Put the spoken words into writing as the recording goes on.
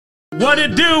What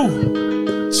it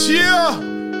do?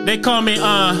 Chill. They call me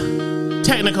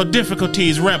technical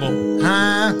difficulties rebel.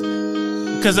 Huh?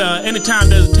 Because anytime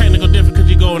there's a technical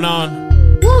difficulty going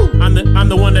on, Woo. I'm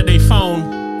the one that they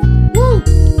phone. Woo.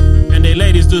 And they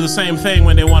ladies do the same thing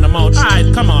when they want to moan. All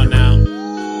right, come on now.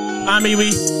 I mean,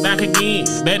 we back again,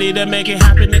 ready to make it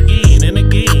happen again and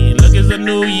again. Look, it's a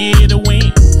new year to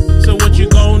win. So what you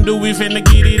gon' do? We finna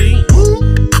get it in.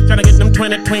 Tryna get them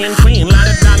 20 queen. Lot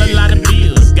of dollars, lot of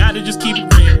bills. Gotta just keep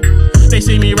it real. They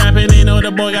see me rapping, they know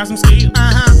the boy got some skills.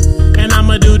 And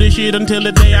I'ma do this shit until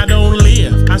the day I don't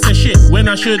live. I said shit when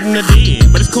I shouldn't have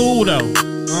did, but it's cool though.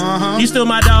 You still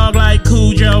my dog like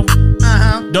Cujo.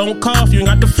 Don't cough, you ain't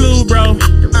got the flu, bro.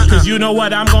 Cause you know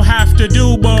what I'm gonna have to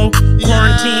do, bro.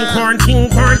 Quarantine.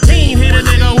 Hit a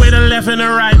nigga with a left and a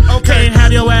right. Okay. Can't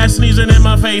have your ass sneezing in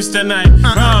my face tonight.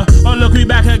 Oh, look, we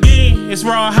back again. It's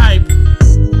raw hype.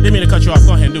 Didn't mean to cut you off.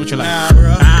 Go ahead and do what you like.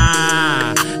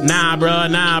 Nah, bro.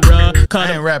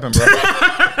 I ain't rapping, bro.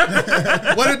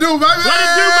 What it do,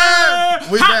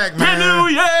 baby? We back, man. New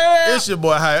Year. It's your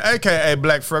boy, a.k.a.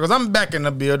 Black Freckles. I'm back in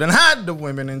the building. Hide the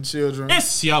women and children.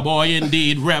 It's your boy,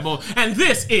 indeed, Rebel. And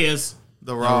this is...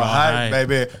 The Raw Hype,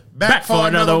 baby. Back for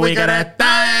another week of that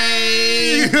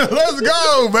thing. Let's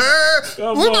go,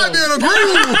 man. We might be in a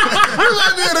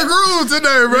groove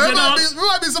today, bro. We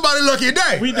might be somebody's lucky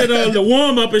day. We did the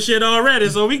warm-up and shit already,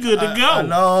 so we good to go. I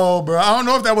know, bro. I don't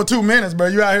know if that was 2 minutes, bro.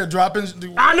 You out here dropping.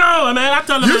 I know, man. I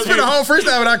told him. You spent a whole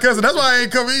freestyle with our cousin. That's why I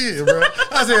ain't come in, bro.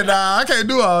 I said, nah, I can't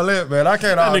do all that, man. I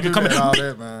can't all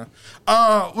that, man.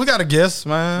 We got a guest,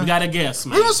 man. We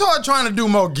gonna start trying to do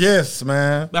more guests,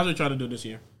 man. That's what we're trying to do this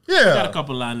year. Yeah. We got a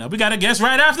couple lined up. We got a guest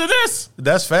right after this.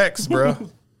 That's facts, bro.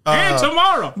 And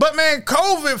tomorrow. But, man,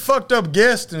 COVID fucked up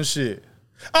guests and shit.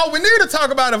 Oh, we need to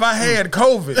talk about if I had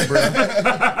COVID, bro.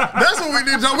 That's what we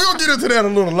need to talk. We're going to get into that a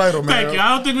little later, man. Thank you. I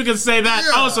don't think we can say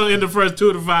that also in the first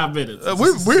 2 to 5 minutes.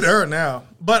 We're there now.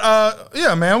 But,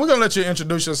 yeah, man, we're going to let you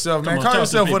introduce yourself, man. Call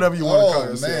yourself whatever you want to call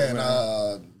yourself,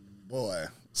 man. Boy.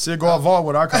 Cigar Var,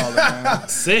 what I call it, man.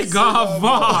 Cigar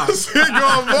Var,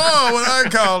 what I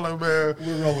call it, man.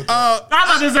 We'll roll with that. I'm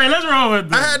about to say, let's roll with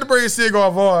that. I had to bring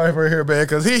Cigar Var over here, man,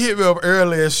 because he hit me up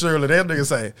early and surely. That nigga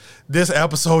say, this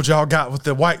episode y'all got with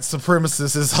the white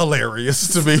supremacists is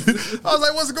hilarious to me. I was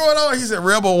like, what's going on? He said,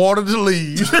 Rebel wanted to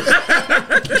leave.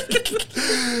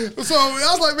 So I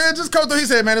was like, man, just come through. He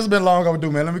said, man, it's been long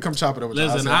overdue, man. Let me come chop it over.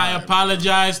 Listen, I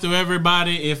apologize to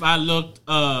everybody if I looked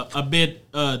a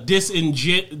bit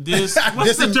disengaged.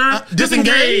 What's the term?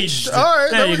 Disengaged. All right,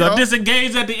 there you go.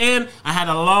 Disengaged at the end. I had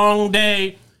a long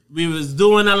day. We was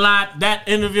doing a lot. That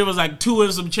interview was like 2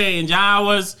 and some change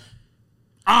hours.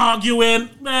 Arguing,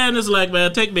 man, it's like,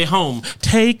 man, take me home.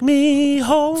 Take me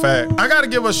home. Fact. I got to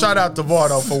give a shout out to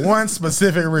Vardo for one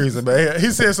specific reason, man.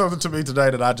 He said something to me today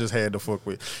that I just had to fuck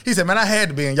with. He said, man, I had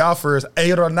to be in y'all first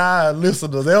 8 or 9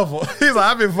 listeners ever. He's like,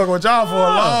 I've been fucking with y'all for a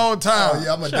long time. Oh,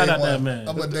 yeah, I'm a Shout day out one. that man.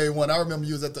 I'm a day one. I remember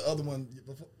you was at the other one.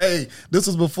 Hey, this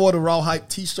was before the Raw Hype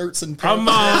t-shirts and come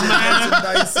on, man.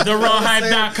 The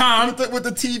rawhype.com. With the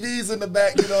TVs in the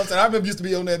back, you know what I'm saying? I remember used to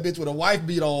be on that bitch with a wife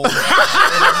beat on.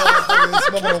 And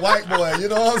smoking a white boy, you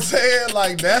know what I'm saying?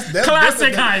 Like, that's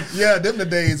classic hype. Yeah, them the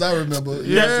days I remember.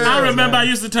 Yeah, I remember I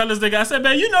used to tell this nigga, I said,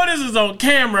 man, you know this is on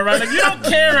camera, right? Like, you don't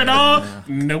care at all.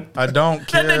 Nope. I don't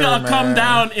care, that nigga will man. come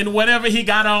down and whatever he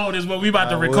got on is what we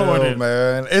about to record it.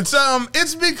 Man.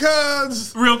 It's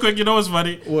because... Real quick, you know what's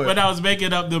funny? What? When I was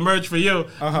making up the merch for you,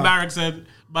 Marek said,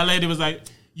 my lady was like,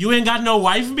 you ain't got no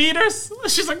wife beaters?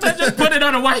 She's like, man, just put it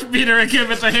on a wife beater and give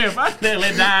it to him. I nearly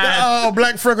died. Oh,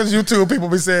 Black Freckles YouTube people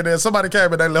be saying that. Somebody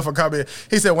came and they left a comment.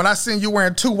 He said, when I seen you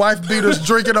wearing 2 wife beaters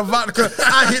drinking a vodka,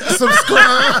 I hit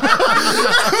subscribe.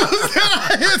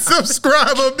 I hit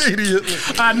subscribe immediately.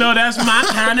 I know that's my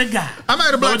kind of guy. I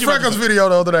made a Black Freckles video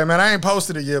the other day, man. I ain't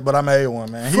posted it yet, but I made one,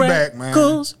 man. He back, man.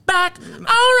 Freckles back. All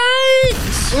right.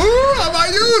 Ooh, I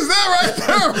might use that right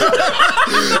there.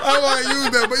 I might use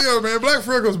that. But yeah, man, Black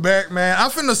Freckles back, man. I'm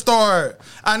finna start.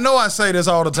 I know I say this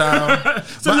all the time, but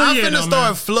I'm finna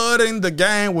start flooding the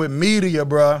game with media,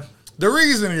 bro. The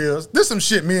reason is, this some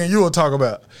shit me and you will talk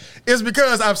about. It's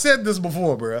because I've said this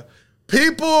before, bro.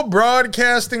 People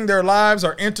broadcasting their lives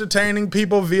or entertaining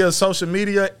people via social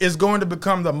media is going to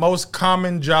become the most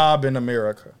common job in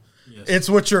America. Yes. It's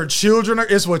what your children are,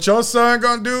 it's what your son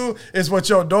gonna do, it's what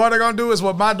your daughter gonna do, it's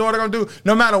what my daughter gonna do.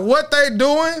 No matter what they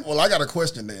doing. Well, I got a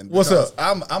question then. What's up?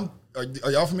 Are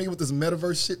y'all familiar with this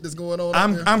metaverse shit that's going on?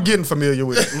 I'm getting familiar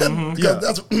with it.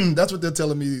 Because that's what they're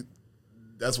telling me.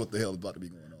 That's what the hell is about to be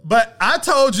going on. But I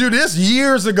told you this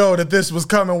years ago that this was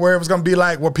coming, where it was gonna be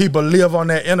like where people live on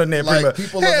that internet. Like,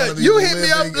 people are gonna be you hit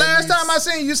me up living last in time I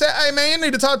seen you. You said, "Hey man, you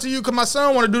need to talk to you because my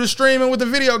son want to do the streaming with the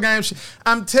video game."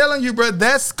 I'm telling you, bro,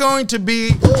 that's going to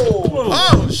be.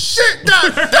 Oh shit!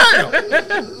 God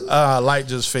damn! Light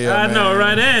just fell. I know,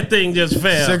 right? That thing just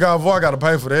fell. Cigar boy, I got to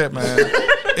pay for that, man.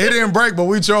 It didn't break, but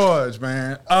we charge,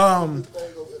 man.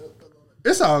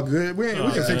 It's all good. We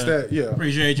can fix that. Yeah.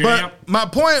 Appreciate you. But my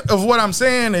point of what I'm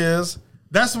saying is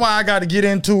that's why I got to get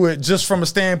into it just from a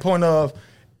standpoint of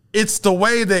it's the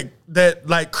way that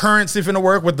like currency finna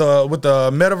work with the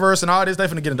metaverse and all this. They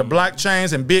finna get into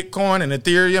blockchains and Bitcoin and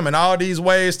Ethereum and all these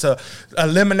ways to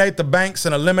eliminate the banks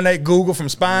and eliminate Google from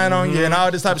spying on you and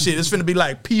all this type of shit. It's finna be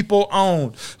like people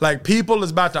owned. Like people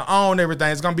is about to own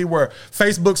everything. It's gonna be where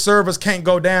Facebook servers can't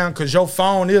go down because your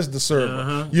phone is the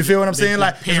server. You feel what I'm saying?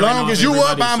 Like as long as you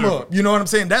up, I'm up. You know what I'm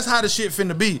saying? That's how the shit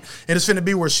finna be. And it's finna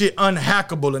be where shit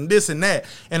unhackable and this and that.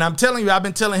 And I'm telling you, I've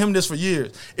been telling him this for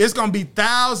years. It's gonna be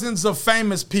thousands of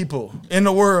famous people in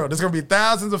the world. There's gonna be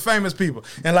thousands of famous people,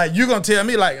 and like you're gonna tell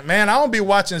me, like, man, I don't be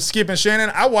watching Skip and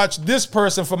Shannon. I watch this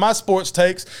person for my sports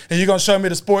takes, and you're gonna show me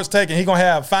the sports take, and he gonna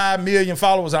have 5 million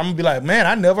followers. I'm gonna be like, man,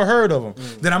 I never heard of him.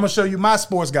 Then I'm gonna show you my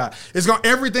sports guy.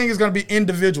 Everything is gonna be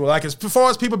individual. Like as far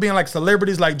as people being like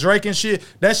celebrities, like Drake and shit,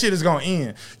 that shit is gonna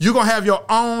end. You're gonna have your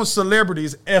own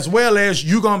celebrities as well as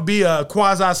you gonna be a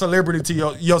quasi celebrity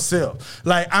to yourself.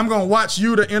 Like I'm gonna watch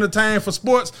you to entertain for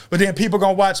sports, but then people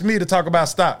gonna watch me to talk about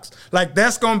stocks. Like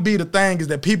that's gonna be the thing, is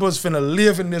that people is finna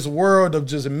live in this world of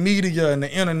just media and the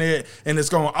internet, and it's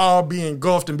gonna all be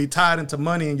engulfed and be tied into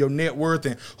money and your net worth,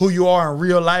 and who you are in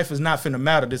real life is not finna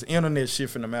matter. This internet shit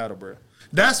finna matter, bro.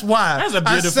 That's why that's a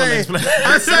beautiful explanation.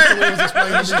 I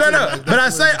say straight up, but I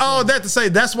say all that to say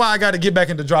that's why I got to get back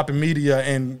into dropping media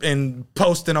and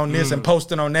posting on this and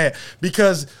posting on that,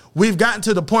 because we've gotten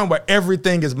to the point where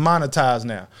everything is monetized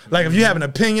now. Like if you have an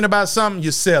opinion about something,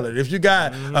 you sell it. If you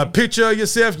got a picture of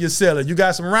yourself, you sell it. You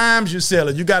got some rhymes, you sell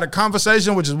it. You got a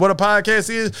conversation, which is what a podcast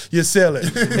is, you sell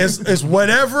it. It's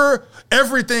whatever.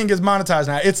 Everything is monetized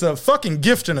now. It's a fucking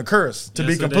gift and a curse, to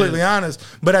be completely honest.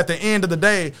 But at the end of the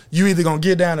day, you either gonna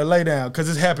get down or lay down because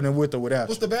it's happening with or without.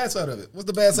 What's the bad side of it? What's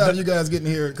the bad side of you guys getting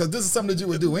here? Because this is something that you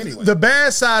would do anyway. The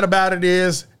bad side about it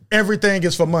is everything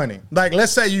is for money. Like,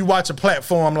 let's say you watch a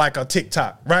platform like a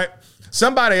TikTok, right?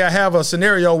 I have a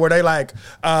scenario where they like,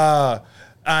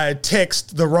 I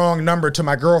text the wrong number to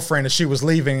my girlfriend as she was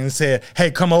leaving and said,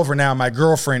 "Hey, come over now, my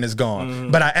girlfriend is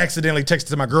gone." But I accidentally texted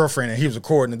to my girlfriend and he was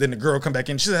recording, and then the girl come back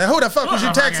in. She said, "Who the fuck was you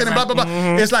texting?" And blah, blah,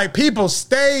 blah. It's like people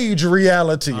stage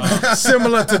reality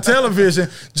similar to television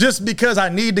just because I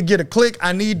need to get a click,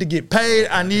 I need to get paid,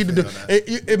 I need to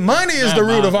do money is the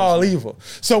root of all evil.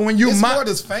 So when you it's more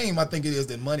this fame, I think it is,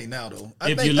 than money now, though.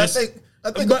 I think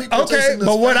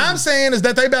but what I'm saying is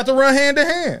that they about to run hand in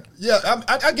hand. Yeah,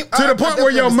 I get to the point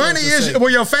where your money is, where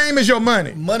your fame is your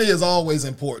money. Money is always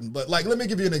important, but like, let me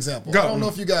give you an example. Go. I don't know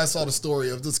if you guys saw the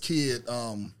story of this kid.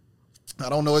 I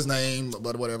don't know his name,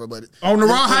 but whatever. But on the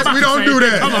Raw House, we don't do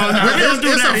that. Come on,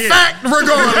 it's a fact,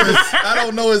 regardless. I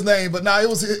don't know his name, but it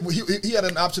was he had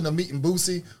an option of meeting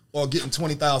Boosie or getting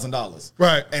 $20,000.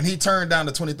 Right, and he turned down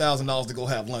the $20,000 to go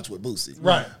have lunch with Boosie.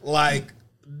 Right, like.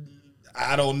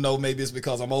 I don't know. Maybe it's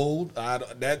because I'm old.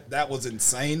 That was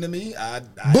insane to me.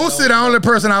 Boosie, the only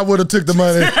person I would have took the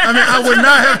money. I mean, I would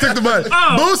not have took the money.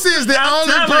 Boosie is the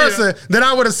only person that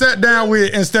I would have sat down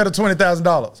with instead of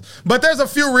 $20,000. But there's a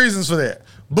few reasons for that.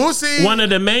 Boosie. One of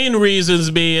the main reasons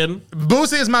being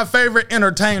Boosie is my favorite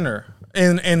entertainer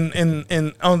on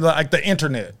the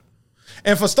internet.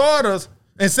 And for starters,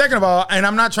 and second of all, and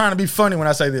I'm not trying to be funny when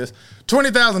I say this,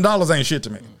 $20,000 ain't shit to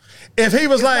me. If he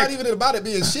was it's like, not even about it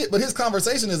being shit, but his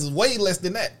conversation is way less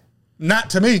than that. Not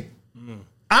to me.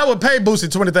 I would pay Boosie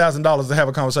 $20,000 to have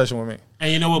a conversation with me.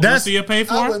 And you know what Boosie you pay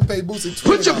for? I wouldn't pay Boosie $20,000.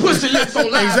 Put your pussy lips on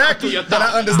live. Exactly. But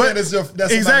I understand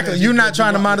that's exactly. You're not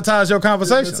trying to monetize your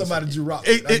conversation. Somebody you rock.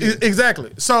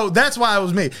 Exactly. So that's why it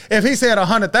was me. If he said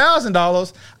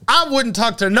 $100,000, I wouldn't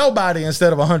talk to nobody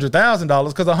instead of $100,000,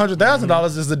 because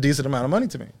 $100,000 is a decent amount of money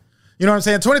to me. You know what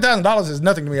I'm saying? $20,000 is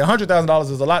nothing to me.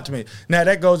 $100,000 is a lot to me. Now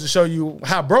that goes to show you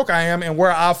how broke I am and where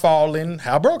I fall in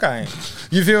how broke I am.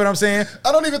 You feel what I'm saying?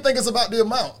 I don't even think it's about the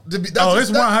amount. It's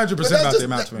 100% about the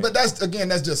amount to me. But that's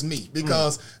just me.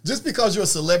 Because just because you're a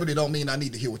celebrity don't mean I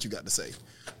need to hear what you got to say.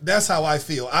 That's how I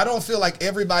feel. I don't feel like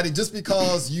everybody, just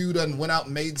because you done went out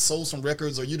and sold some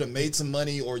records, or you done made some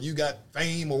money, or you got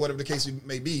fame, or whatever the case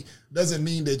may be, doesn't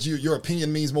mean that your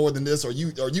opinion means more than this, or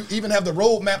you even have the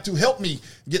roadmap to help me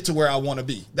get to where I want to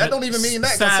be. That don't even mean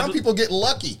that, because some people get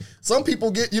lucky. Some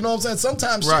people get, you know what I'm saying?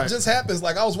 Sometimes shit just happens.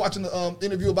 Like I was watching the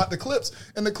interview about the Clips,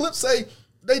 and the Clips say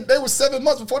They were 7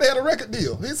 months before they had a record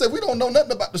deal. He said, we don't know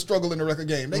nothing about the struggle in the record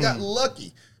game. They got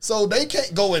lucky. So they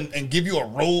can't go and give you a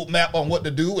roadmap on what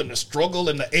to do and the struggle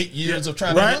and the 8 years of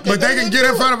trying to right. But they can get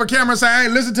in front of a camera and say, hey,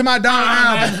 listen to my dog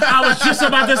album. I was just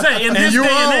about to say, in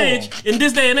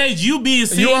this day and age, you being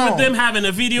seen with them having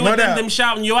a video and them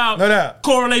shouting you out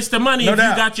correlates to money if you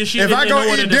got your shit. If I go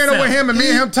eat dinner with him and me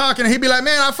and him talking, and he be like,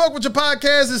 man, I fuck with your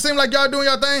podcast. It seems like y'all doing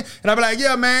your thing. And I be like,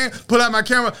 yeah, man. Pull out my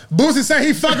camera. Boosie say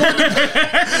he fucking with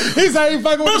the He say he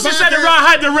fucking with the podcast. Boosie said the raw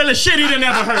hype the realest shit he done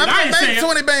ever heard. I ain't saying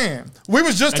 20 band. We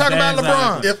was just talking about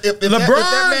LeBron. If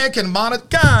that man can monitor,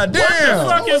 God damn, what the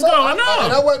fuck is going on?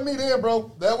 That wasn't me then,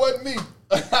 bro. That wasn't me.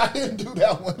 I didn't do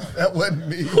that one. That wasn't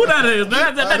me. Who that is?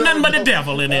 That's nothing but the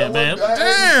devil in there, man.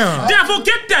 Damn, devil,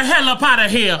 get the hell up out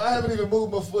of here. I haven't even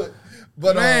moved my foot.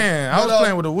 But man, I was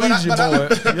playing with a Ouija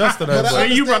board yesterday.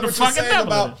 But you brought the fucking devil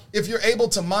about if you're able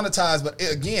to monetize, but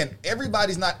again,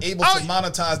 everybody's not able to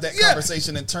monetize that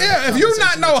conversation and turn. Yeah, if you're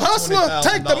not no hustler,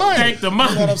 take the money. Take the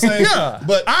money. You know what I'm saying? Yeah,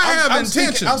 but I have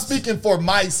intentions. I'm speaking for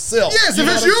myself. Yes, if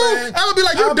it's you, I would be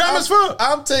like, you dumb as fuck.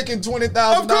 I'm taking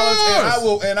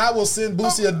 $20,000 and I will send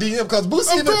Boosie a DM because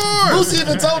Boosie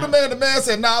even told the man. The man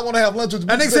said, "Nah, I want to have lunch with you."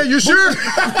 And they said, "You sure?"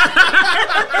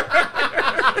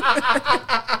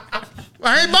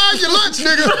 I ain't buying your lunch,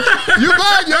 nigga. You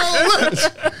buying your own lunch.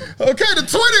 Okay, the 20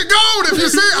 gold if you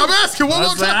see. I'm asking one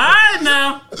more time. All right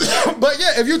now. But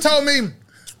yeah, if you told me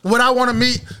would I want to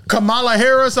meet Kamala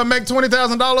Harris or make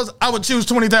 $20,000, I would choose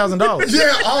 $20,000.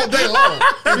 Yeah, all day long.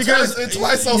 Because it's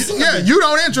twice so soon. Yeah, you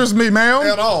don't interest me, man.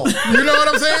 At all. You know what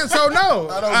I'm saying? So no,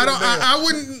 I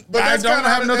wouldn't. But I don't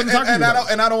have nothing to talk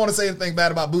about. And I don't want to say anything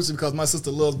bad about Boosie because my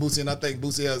sister loves Boosie and I think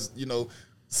Boosie has,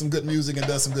 some good music and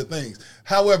does some good things.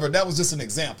 However, that was just an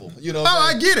example.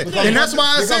 I get it. And that's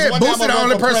why I said Boosie the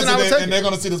only person I would take. And they're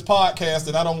going to see this podcast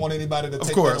and I don't want anybody to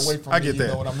take that away from me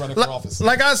when I'm running for office.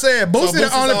 Like I said, Boosie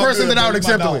the only person that I would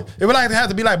accept it with. It would have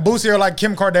to be like Boosie or like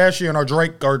Kim Kardashian or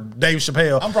Drake or Dave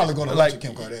Chappelle. I'm probably going to like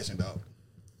Kim Kardashian, dog.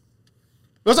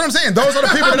 That's what I'm saying. Those are the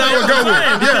people that I would go with.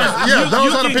 Yeah,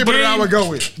 those are the people that I would go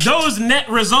with. Those net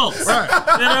results. Right. You know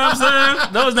what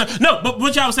I'm saying? No, but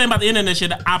what y'all was saying about the internet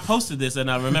shit, I posted this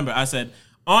and I remember I said,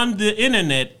 on the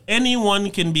internet, anyone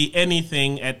can be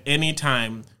anything at any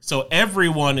time. So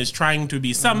everyone is trying to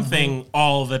be something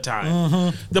all the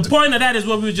time. The point of that is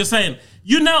what we were just saying.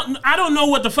 I don't know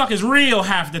what the fuck is real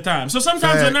half the time. So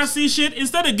sometimes when I see shit,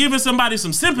 instead of giving somebody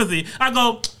some sympathy, I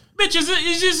go, bitch,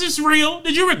 is this real?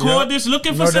 Did you record this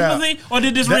looking for sympathy? Or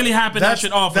did this really happen? I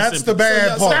should offer sympathy. That's the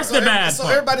bad part. That's the bad part. So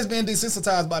everybody's being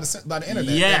desensitized by the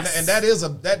internet. Yes. And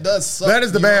that does suck. That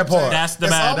is the bad part. That's the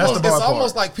bad part. It's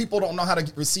almost like people don't know how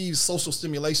to receive social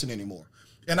stimulation anymore.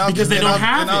 Because they don't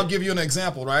have it. And I'll give you an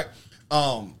example, right?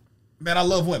 Man, I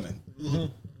love women.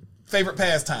 Favorite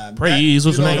pastime. Praise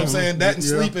was made. made. What I'm saying? That and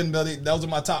sleeping, those are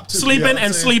my top two. Sleeping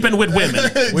and sleeping with women.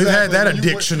 Exactly. We've had that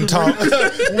addiction talk.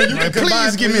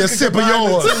 Please give me a sip of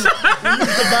yours.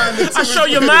 I show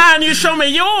you mine, you show me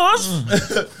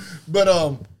yours. But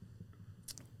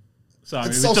sorry,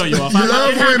 we throw you off. You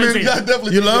love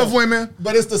women. You love women.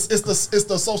 But it's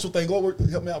the social thing.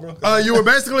 Help me out, bro. You were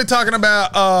basically talking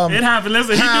about it happened.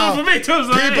 Listen, he do it for me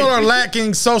too. So people are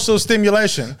lacking social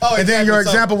stimulation. And then your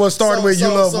example was started with you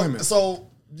love women. So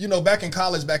back in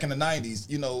college, back in the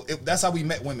 90s, that's how we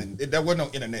met women. There was no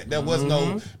internet. There was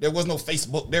no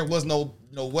Facebook. There was no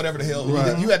whatever the hell.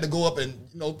 Right. You had to go up and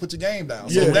put your game down.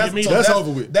 So that's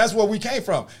over with. That's where we came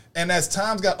from. And as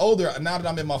times got older, now that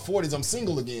I'm in my 40s, I'm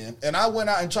single again. And I went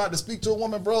out and tried to speak to a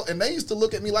woman, bro, and they used to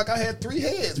look at me like I had 3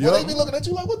 heads. Well, they be looking at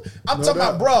you like, what? I'm talking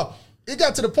about, bro. It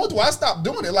got to the point where I stopped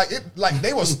doing it. Like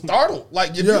they were startled.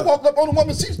 Like if you walked up on a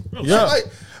woman, she's like.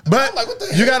 But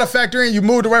you got to factor in, you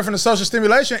moved away from the social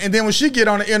stimulation, and then when she get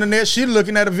on the internet, she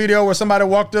looking at a video where somebody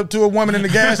walked up to a woman in the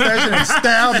gas station and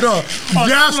stabbed her,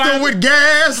 gassed her with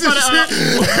gas and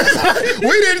shit. We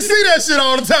didn't see that shit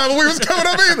all the time when we was coming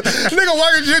up either. Nigga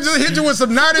walking shit just hit you with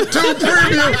some 92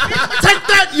 premium. Take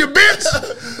that, you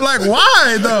bitch. Like,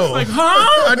 why though? Like,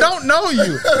 huh? I don't know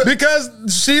you. Because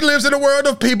she lives in a world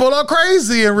of people are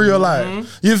crazy in real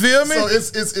life. You feel me? So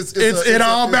it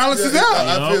all balances out.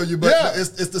 I feel you, but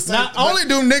it's the same. Not only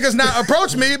do niggas not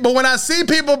approach me, but when I see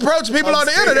people approach people on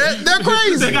the internet, they're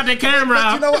crazy. They got their camera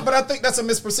out. You know what? But I think that's a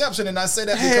misperception, and I say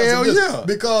that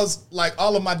because like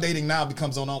all of my dating now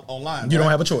becomes online. You don't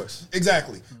have a choice.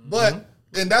 Exactly. But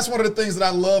And that's one of the things that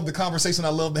I love, the conversation I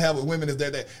love to have with women is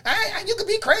that hey, you could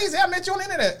be crazy. I met you on the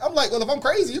internet. I'm like, well, if I'm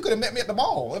crazy, you could have met me at the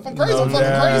mall. If I'm crazy, I'm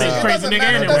fucking crazy.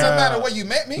 It doesn't matter where you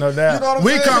met me. No doubt. You know what I'm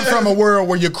we saying? come from a world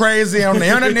where you're crazy on the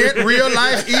internet, real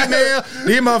life, email.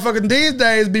 These motherfuckers these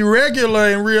days be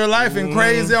regular in real life and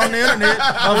crazy on the internet,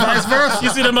 or vice versa. You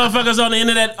see the motherfuckers on the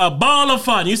internet, a ball of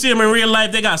fun. You see them in real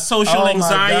life, they got social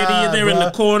anxiety. God, they're in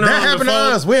the corner. That happened to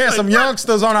us. We had some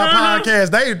youngsters on our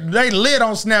podcast. They lit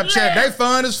on Snapchat. They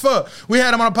fun as fuck. We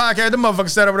had them on a podcast. The motherfuckers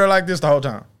sat over there like this the whole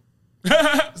time.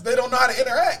 They don't know how to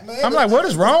interact, man. I'm like, what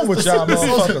is wrong with y'all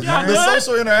motherfuckers, man? The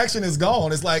social interaction is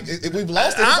gone. It's like we've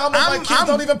lost it. It's almost like kids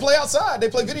don't even play outside. They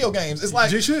play video games. It's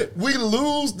like we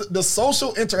lose the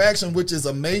social interaction, which is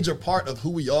a major part of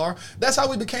who we are. That's how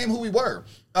we became who we were.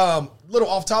 Little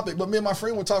off topic, but me and my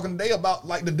friend were talking today about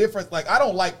like the difference. Like I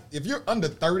don't like, if you're under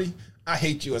 30, I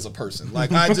hate you as a person.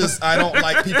 Like I don't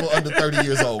like people under 30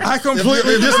 years old. I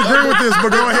completely disagree with this, but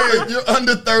go ahead. If you're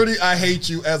under 30, I hate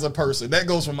you as a person. That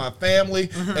goes for my family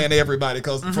and everybody.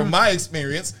 Because from my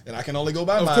experience, and I can only go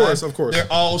by mine, of course, they're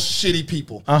all shitty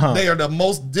people. They are the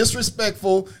most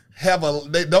disrespectful,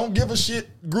 they don't give a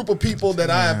shit group of people that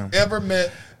I have ever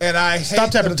met. And I hate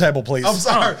Stop tapping the table, please. I'm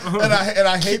sorry. And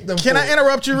I hate them. Can I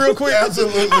interrupt you real quick?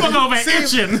 Absolutely. I'm over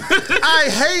itching. I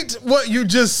hate what you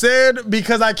just said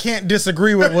because I can't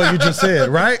disagree with what you just said,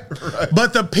 right?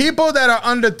 But the people that are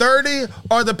under 30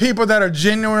 are the people that are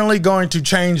genuinely going to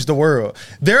change the world.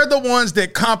 They're the ones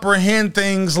that comprehend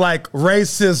things like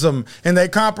racism, and they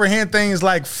comprehend things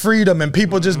like freedom and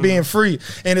people just being free.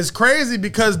 And it's crazy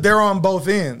because they're on both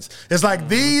ends. It's like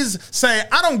these say,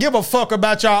 I don't give a fuck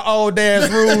about y'all old ass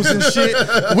rules and shit.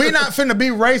 We not finna be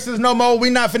racist no more. We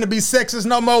not finna be sexist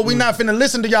no more. We not finna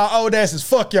listen to y'all old asses.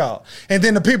 Fuck y'all. And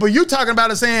then the people you talking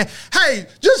about are saying, hey,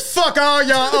 just fuck all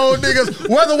y'all old niggas.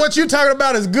 Whether what you talking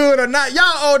about is good or not,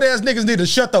 y'all old ass niggas need to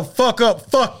shut the fuck up.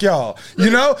 Fuck y'all. You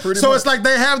know? So much. It's like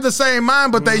they have the same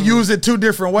mind, but they use it two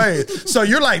different ways. So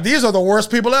you're like, these are the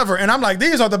worst people ever. And I'm like,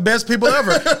 these are the best people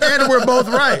ever. And we're both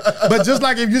right. But just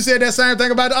like if you said that same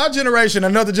thing about our generation,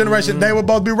 another generation, they would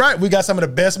both be right. We got some of the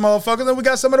best motherfuckers and we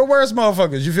got some of the worst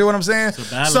motherfuckers. You feel what I'm saying?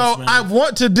 Balance, so man. I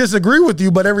want to disagree with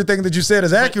you, but everything that you said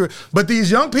is accurate. But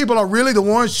these young people are really the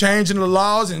ones changing the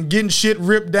laws and getting shit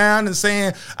ripped down and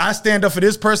saying, I stand up for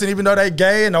this person even though they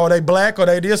gay and or they black or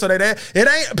they this or they that. It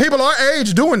ain't people our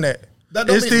age doing that.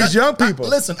 It's these young people.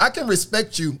 Listen, I can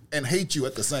respect you and hate you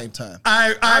at the same time.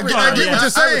 I get what you're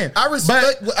saying. I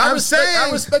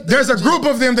respect. There's a group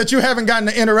of them that you haven't gotten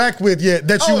to interact with yet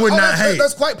that you would not hate.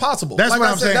 That's quite possible. That's what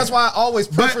I'm saying. That's why I always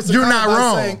preface But you're not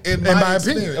wrong. In my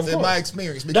opinion. In my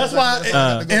experience. That's why.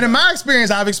 And in my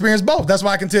experience, I've experienced both. That's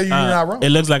why I can tell you you're not wrong.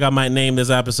 It looks like I might name this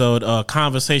episode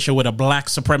 "Conversation with a Black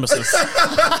Supremacist."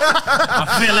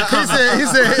 I feel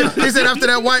it. He said after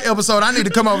that white episode, I need to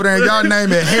come over there and y'all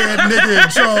name it head nigga in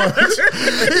charge.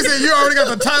 He said you already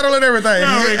got the title and everything.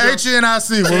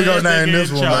 H.N.I.C. We're gonna name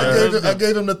this one. I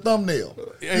gave him the thumbnail.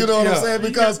 You know what I'm saying?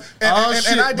 Because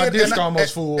my disc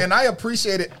almost full. And I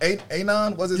appreciate it.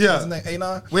 Anon, what's his name?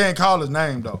 Anon. We ain't call his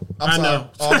name though.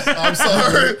 I'm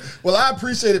sorry. Well, I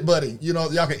appreciate it, buddy. You know,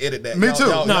 y'all can edit that. Me too.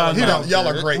 Y'all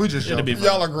are great. We just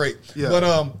y'all are great. Yeah. But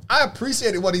I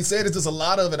appreciated what he said. It's just a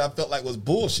lot of it I felt like was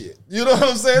bullshit. You know what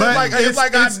I'm saying? I like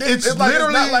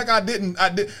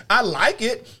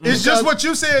it. It's just what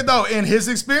you said though. In his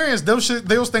experience,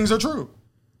 those things are true.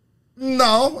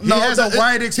 No, he has a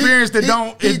wide experience that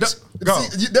don't go.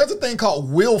 See, there's a thing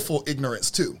called willful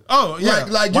ignorance too. Oh yeah,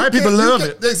 like white people love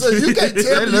it. So you can't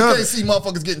tell me you can't see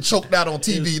motherfuckers getting choked out on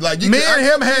TV. Like me and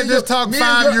him had this talk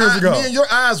 5 years ago. Me and your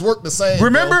eyes work the same.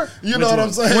 Remember? Bro. You know what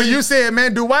I'm saying? When you said,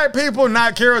 "Man, do white people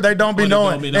not care? They don't be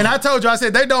knowing." And I told you, I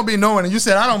said they don't be knowing, and you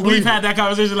said I don't believe. We've had that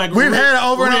conversation like we've had it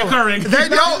over and over. They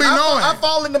don't be knowing. I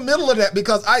fall in the middle of that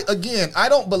because I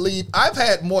don't believe I've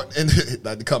had more, and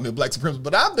not to call me a black supremacist,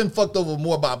 but I've been fucked over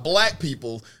more by black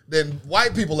people than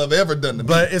white people have ever done to me.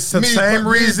 But it's the same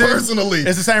reason. Personally,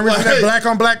 it's the same reason that black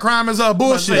on black crime is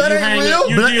bullshit. That ain't real.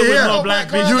 You deal with more black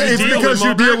people. It's because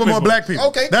you deal with more black people.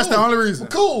 Okay, that's the only reason.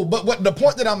 Cool, but what the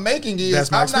point that I'm making is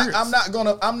I'm not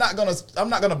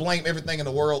gonna blame everything in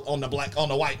the world on the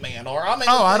white man, or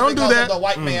I don't do that. The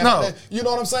white man, no. You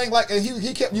know what I'm saying? Like, and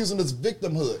he kept using this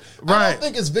victimhood. Right. I don't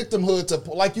think it's victimhood to,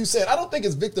 like you said, I don't think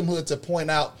it's victimhood to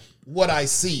point out what I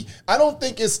see. I don't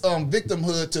think it's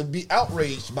victimhood to be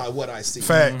outraged by what I see.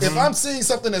 Fact. If I'm seeing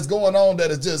something that's going on that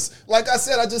is just, like I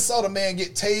said, I just saw the man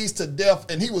get tased to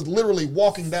death and he was literally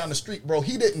walking down the street, bro.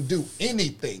 He didn't do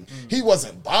anything. He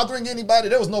wasn't bothering anybody.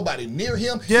 There was nobody near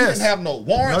him. He didn't have no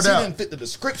warrants. He didn't fit the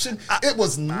description. It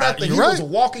was nothing. He was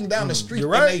walking down the street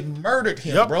and they murdered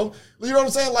him, bro. You know what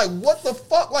I'm saying? Like, what the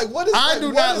fuck? Like, what is I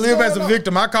do not live as a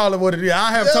victim. I call it what it is.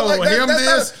 I have told him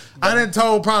this. I didn't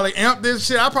told probably Amp this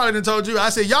shit. I probably didn't told you. I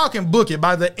said, y'all can book it.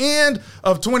 By the end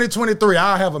of 2023,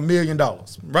 I'll have $1 million,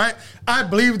 right? I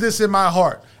believe this in my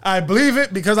heart. I believe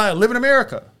it because I live in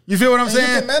America. You feel what I'm saying?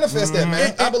 You can manifest that,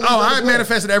 man. I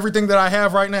manifested everything that I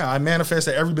have right now. I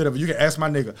manifested every bit of it. You can ask my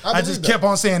nigga. I just kept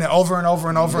on saying it over and over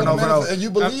and over and over and over. And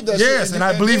you believe that yes, shit. And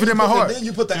I believe it in my heart. Then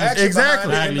you put the action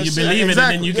behind it. You believe it,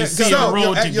 and then you can see the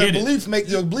road to get it.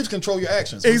 Your beliefs control your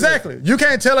actions. Exactly. You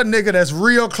can't tell a nigga that's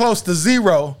real close to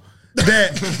zero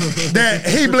that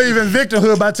he believe in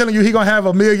victimhood by telling you he gonna have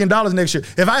 $1 million next year.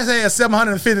 If I say it's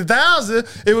 750,000,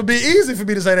 it would be easy for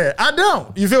me to say that. I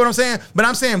don't. You feel what I'm saying? But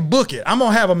I'm saying book it. I'm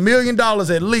gonna have $1 million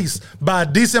at least by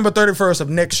December 31st of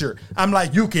next year. I'm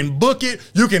like, you can book it,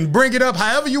 you can bring it up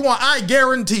however you want. I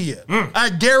guarantee it. I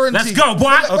guarantee. Let's go,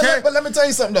 boy. Okay, but let me tell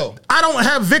you something though. I don't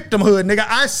have victimhood, nigga.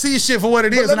 I see shit for what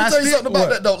it is. Let me tell you something about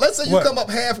that though. Let's say you come up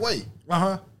halfway.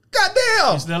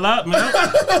 Goddamn. Still up, man.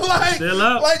 Still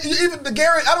up. Like even the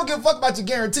guarantee, I don't give a fuck about your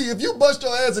guarantee. If you bust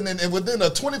your ass and within a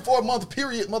 24-month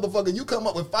period, motherfucker, you come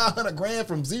up with 500 grand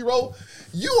from zero,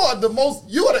 you are the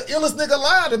illest nigga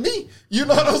alive to me. You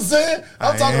know what I'm saying?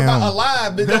 I'm talking about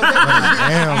alive,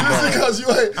 nigga. Because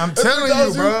you ain't. I'm telling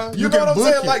you, bro. You know what I'm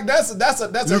saying? Like that's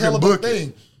a hell of a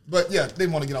thing. But yeah, they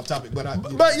want to get off topic. But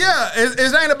yeah, it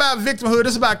ain't about victimhood.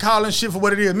 It's about calling shit for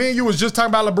what it is. Me and you was just talking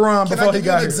about LeBron before he got here. Can I give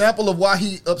you an example of why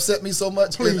he upset me so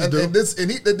much? Please do. And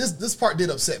this part did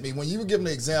upset me when you were giving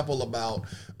the example about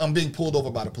being pulled over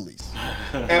by the police.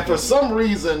 And for some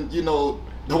reason, you know,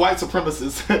 the white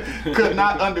supremacists could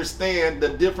not understand the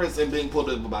difference in being pulled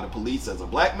over by the police as a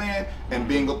black man and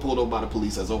being pulled over by the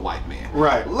police as a white man.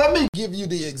 Right. Let me give you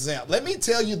the example. Let me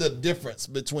tell you the difference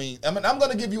between, I'm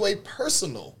going to give you a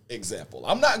personal example.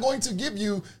 I'm not going to give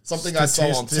you something I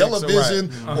saw on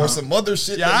television or some other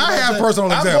shit. Yeah, I have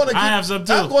personal examples. I have some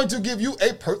too. I'm going to give you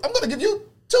I'm going to give you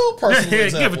two personal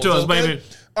examples. Give it to us, baby.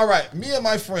 All right, me and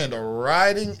my friend are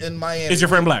riding in Miami. Is your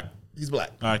friend black? He's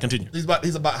black. All right, continue. He's about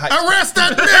height. Arrest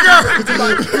that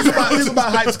nigga! he's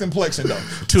about height complexion though.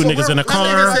 Two niggas in a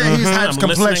car. He's height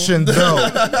complexion though.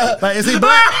 Like, is he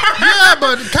black? Yeah,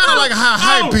 but kind of like how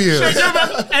hype is.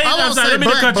 I'm sorry, let me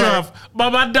cut you off.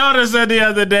 But my daughter said the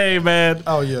other day, man.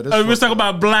 Oh yeah, we was talking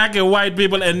about black and white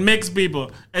people and mixed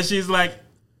people, and she's like,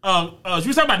 she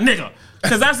was talking about nigga.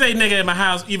 Because I say nigga in my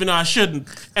house, even though I shouldn't.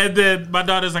 And then my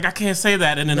daughter's like, I can't say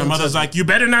that. And then her mother's like, you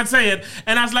better not say it.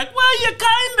 And I was like, well, you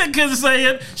kind of can say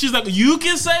it. She's like, you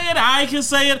can say it, I can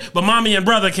say it, but mommy and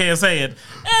brother can't say it.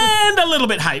 And a little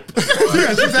bit hype. Yeah,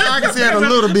 she said, I can say it a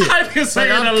little bit. I can say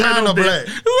it a little bit.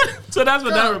 So that's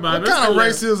what that reminds me. What kind of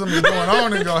racism is going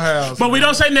on in your house? But we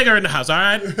don't say nigger in the house, all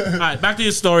right? All right, back to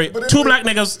your story. Two black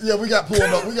niggas. Yeah, we got pulled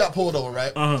over. We got pulled over,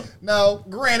 right? Now,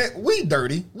 granted, we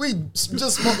dirty. We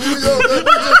just smoke.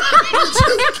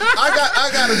 I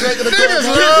got a drink in the car. Niggas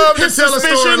love to tell a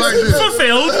story like this.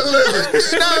 Fulfilled.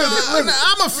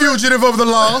 I'm a fugitive of the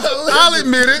law. I'll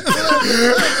admit it.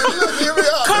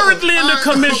 Currently in the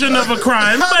commission of a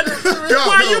crime, but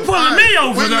why are you pulling me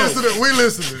over though? We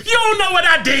listening. You don't know what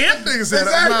I did. Nigga said,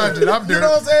 I'm you know what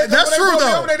I'm saying? That's true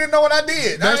though. They didn't know what I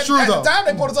did. That's true though. At the time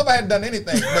they pulled us up, I hadn't done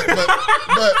anything.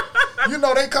 But you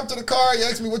know, they come to the car, you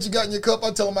ask me what you got in your cup,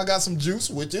 I tell them I got some juice,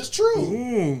 which is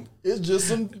true. It's just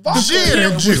some gin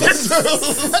and juice.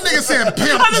 That nigga said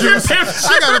pimp juice.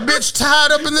 I got a bitch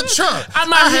tied up in the trunk.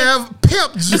 I have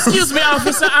pimp juice. Excuse me,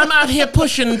 officer. I'm out here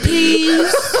pushing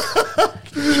peas.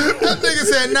 That nigga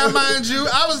said, now mind you,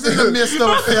 I was in the midst of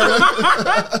a feeling.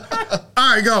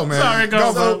 All right, go, man. Sorry,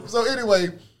 go. So anyway,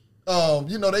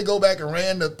 you know, they go back and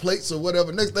ran the plates or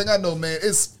whatever. Next thing I know, man,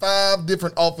 it's 5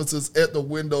 different officers at the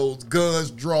windows,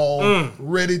 guns drawn,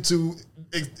 ready to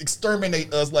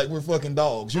exterminate us like we're fucking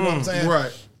dogs. You know what I'm saying?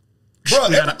 Right. Bro,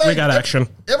 we got action.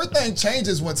 Everything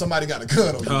changes when somebody got a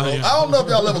gun on you, bro. Yeah. I don't know if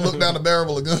y'all ever looked down the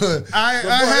barrel of a gun. I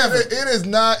haven't. It is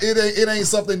not. It ain't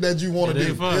something that you want to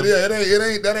do.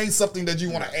 That ain't something that you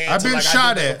want to add. I've been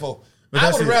shot at.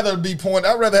 I would rather be pointed.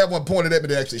 I'd rather have one pointed at me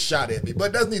than actually shot at me.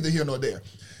 But that's neither here nor there.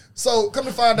 So come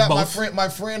to find out, my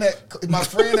friend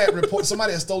had reported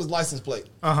somebody had stole his license plate.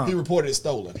 He reported it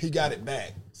stolen. He got it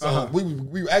back. So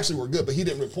we actually were good, but he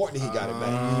didn't report that he got it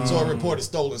back. So I reported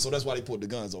stolen. So that's why they put the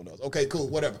guns on us. Okay, cool,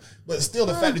 whatever. But still,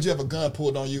 the fact that you have a gun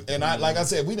pulled on you, and like I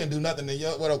said, we didn't do nothing.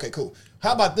 Well, okay, cool.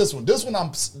 How about this one? This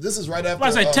is right after.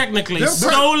 I say technically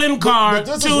stolen car,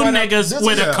 two niggas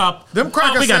with a cup. Them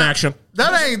crackers. We got action.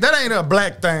 That ain't a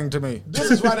black thing to me. This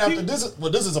is right after.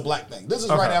 This is a black thing. This is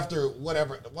right after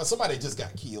whatever. Well, somebody just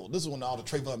got killed. This is when all the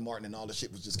Trayvon Martin and all the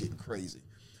shit was just getting crazy.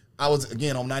 I was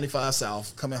again on 95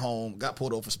 South coming home, got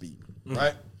pulled over for speed.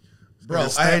 Right, bro.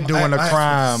 Stay doing the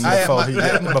crime before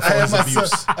his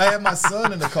abuse. I had my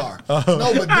son in the car.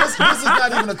 No, but this is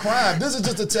not even a crime. This is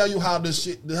just to tell you how this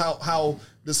shit, how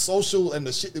the social and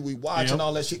the shit that we watch and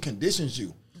all that shit conditions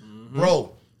you,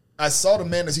 bro. I saw the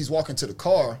man as he's walking to the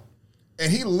car,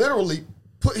 and he literally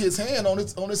put his hand on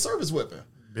his service weapon.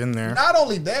 Been there. Not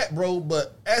only that, bro,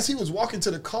 but as he was walking to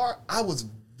the car, I was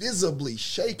visibly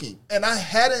shaking, and I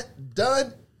hadn't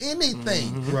done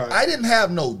anything. Right. I didn't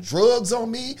have no drugs on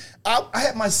me. I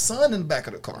had my son in the back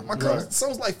of the car. My son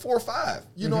was like 4 or 5.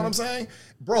 You know what I'm saying?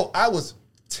 Bro, I was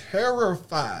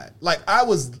terrified. Like, I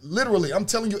was literally, I'm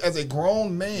telling you, as a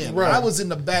grown man, I was in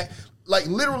the back, like,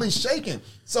 literally shaking.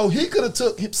 So he could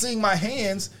have seeing my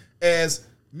hands as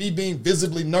me being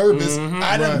visibly nervous.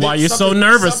 I didn't. Why you so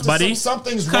nervous, buddy?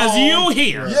 Something's wrong. Because you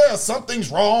here. Yeah, something's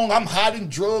wrong. I'm hiding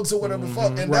drugs or whatever the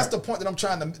fuck. And that's the point that I'm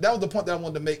trying to. That was the point that I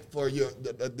wanted to make for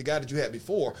the guy that you had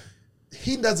before.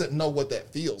 He doesn't know what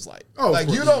that feels like. Like,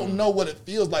 you don't know what it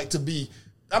feels like to be.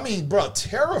 I mean, bro,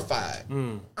 terrified.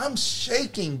 I'm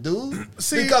shaking, dude.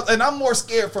 And I'm more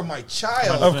scared for my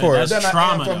child, of course, than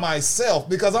I am for myself.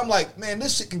 Because I'm like, man,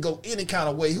 this shit can go any kind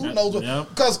of way. Who knows?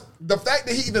 Because the fact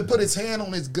that he even put his hand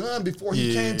on his gun before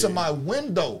he came to my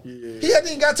window, he hadn't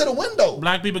even got to the window.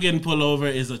 Black people getting pulled over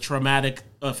is a traumatic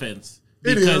offense.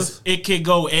 Because it can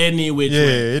go any which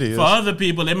way. It is. For other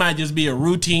people, it might just be a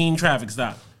routine traffic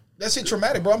stop. That shit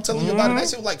traumatic, bro. I'm telling you about it. That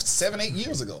shit was like 7-8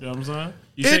 years ago. You know what I'm saying?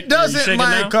 It doesn't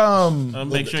like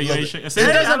make sure you ain't shaking. It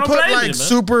doesn't put like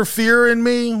super fear in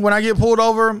me when I get pulled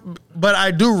over, but I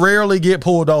do rarely get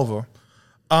pulled over.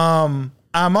 I'm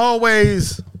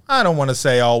always, I don't want to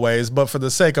say always, but for the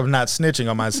sake of not snitching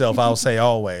on myself, I'll say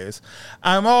always.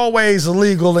 I'm always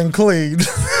legal and clean. He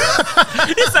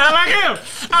sound like him.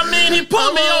 I mean, he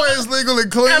pulled me over. I'm always legal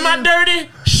and clean. Am I dirty?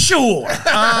 Sure.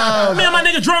 Me and my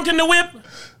nigga drunk in the whip?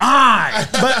 Aye.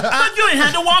 But you ain't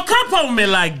had to walk up on me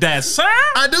like that, sir.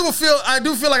 I do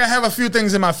feel like I have a few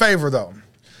things in my favor, though.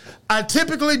 I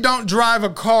typically don't drive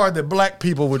a car that black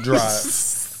people would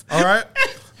drive. All right?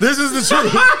 This is the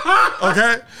truth.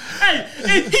 Okay? Hey,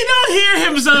 he don't hear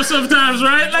himself sometimes,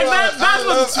 right? Like, that's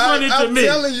what's funny to me.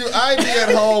 I'm telling you, I be at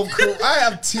home cool. I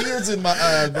have tears in my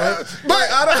eyes, bro. But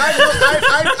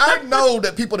I know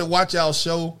that people that watch y'all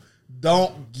show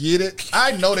don't get it.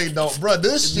 I know they don't, bro.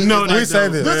 This shit. No, we say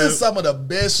this. This is some of the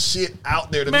best shit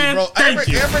out there to me, bro. Thank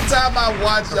you. Every time I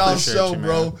watch y'all show,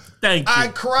 bro, I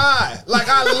cry. Like,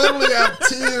 I literally have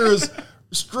tears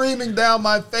streaming down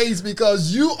my face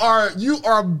because you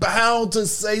are bound to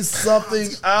say something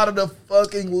out of the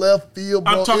fucking left field,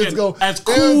 bro. I'm talking it's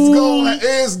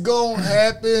gonna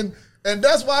happen. And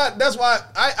that's why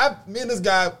me and this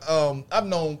guy, I've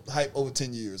known Hype over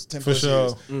 10 years, 10 plus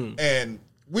years. And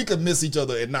we could miss each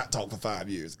other and not talk for 5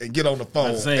 years and get on the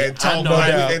phone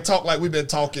and talk like we've been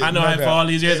talking. I know for all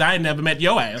these years I ain't never met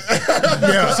your ass.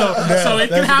 So it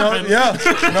can happen. No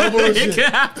bullshit. It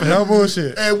can happen. No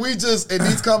bullshit. And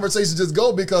these conversations just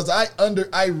go because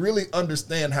I really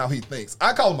understand how he thinks.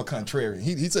 I call him a contrarian.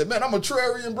 He said, man, I'm a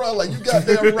contrarian, bro. Like, you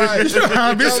goddamn right. I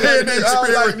was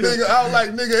like,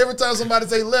 nigga, every time somebody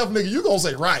say left, nigga, you gonna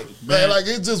say right. Man, like,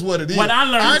 it's just what it is. What I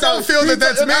learned. I don't feel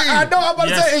that's me. I know I'm about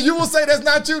to say, and you will say that's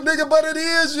not you, nigga, but it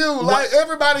is you. Like,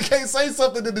 everybody can't say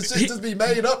something that the shit just be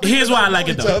made up. Here's why I like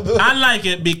it, though. I like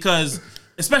it because,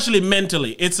 especially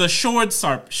mentally, it's a sword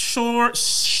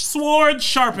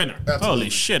sharpener. Absolutely.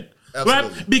 Holy shit.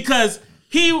 Absolutely. Right? Because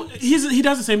he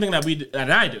does the same thing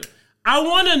that I do. I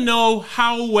want to know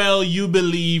how well you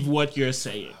believe what you're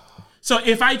saying. So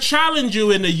if I challenge you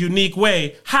in a unique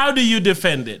way, how do you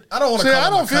defend it? I don't want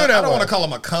to call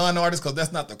him a con artist because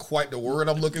that's not quite the word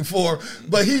I'm looking for.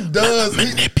 But he does.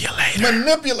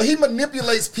 He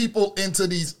manipulates people into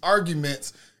these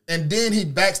arguments. and then he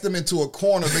backs them into a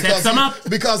corner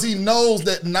because he knows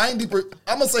that 90%,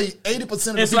 I'm gonna say 80% of the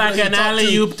people it's like an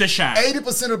alley-oop to shot.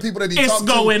 80% of the people that he talks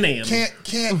to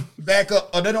can't back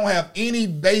up, or they don't have any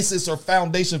basis or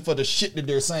foundation for the shit that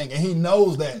they're saying, and he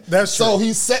knows that. That's true. So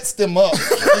he sets them up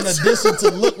in addition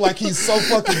to look like he's so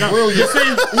fucking brilliant.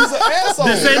 He's an asshole.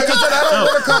 Like I said,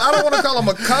 I don't want to call him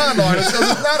a con artist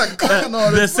because it's not a con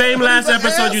artist. The same last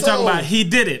episode you talking about, he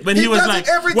did it when he was like,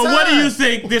 "Well, what do you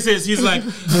think this is?" He's like,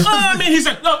 he's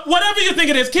like, "No, whatever you think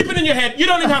it is, keep it in your head. You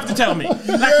don't even have to tell me." Like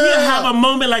he'll have a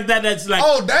moment like that. That's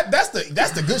like, that's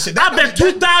the good shit. I bet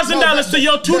 $2,000 to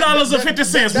your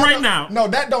 $2.50 right now. No,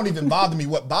 that don't even bother me.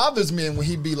 What bothers me when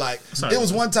he'd be like, it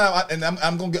was one time, and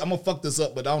I'm gonna fuck this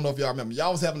up, but I don't know if y'all remember.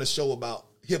 Y'all was having a show about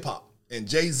hip hop and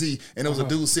Jay-Z, and there was a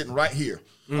dude sitting right here.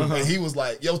 And he was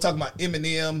like, yo, talking about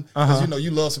Eminem, because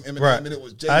you love some Eminem, right. And it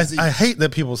was Jay-Z. I hate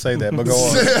that people say that, but go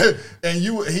on. And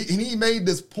he made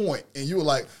this point, and you were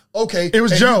like, okay. It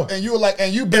was Joe. And you were like,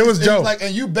 and you based, it was Joe.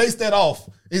 And you based that off.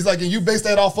 He's like, and you based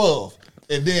that off of.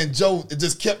 And then Joe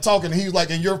just kept talking. He was like,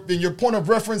 and your point of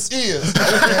reference is.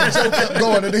 And Joe kept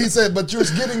going. And he said, but you're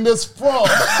getting this from.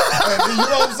 And you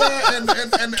know what I'm saying?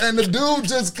 And the dude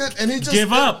just couldn't. And he just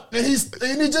give up. And he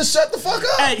just shut the fuck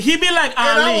up. Hey, he be like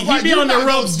Ali. He be on the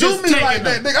ropes. Do me like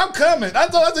that, nigga. I'm coming. I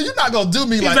told you're not gonna do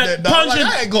me like that, dog.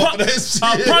 I ain't going for that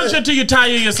shit. Punch until you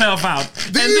tire yourself out.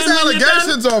 These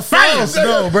allegations are false,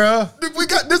 though, bro. We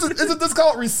got this. Isn't this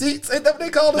called receipts? Ain't that what they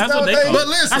call this nowadays? But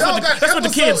listen, that's what the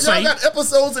kids say. Y'all got episodes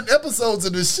and episodes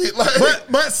of this shit. Like,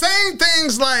 but saying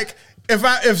things like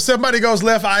if somebody goes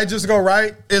left, I just go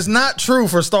right is not true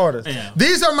for starters. Yeah.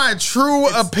 These are my true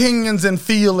opinions and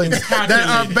feelings that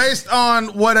are based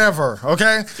on whatever.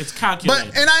 Okay, it's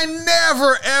calculated. And I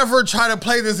never ever try to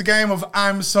play this game of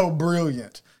I'm so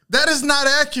brilliant. That is not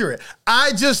accurate.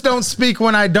 I just don't speak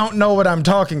when I don't know what I'm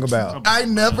talking about. I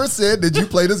never said that you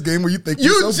play this game where you think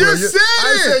you're so brilliant. You just said it.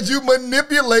 I said you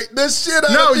manipulate the shit out of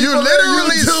people. No, you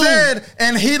literally said,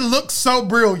 and he looks so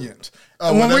brilliant.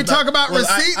 When we talk about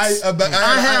receipts,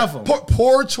 I have them.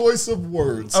 Poor choice of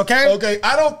words. Okay.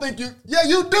 I don't think you. Yeah,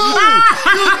 you do. You do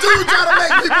try to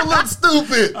make people look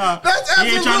stupid. That's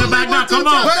absolutely ain't trying to back down. Come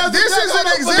on. But this is an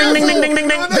example. Ding, ding, ding, ding,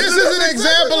 ding. This is an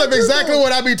example of exactly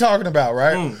what I be talking about,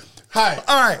 right? Hi.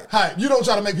 All right. Hi. You don't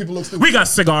try to make people look stupid. We got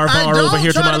Cigar Bar over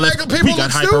here to my left. We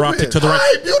got Hyper Optic to the right.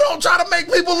 Hype. You don't try to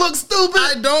make people look stupid.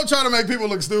 I don't try to make people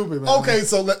look stupid, man. Okay,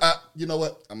 so you know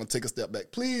what? I'm going to take a step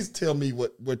back. Please tell me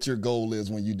what your goal is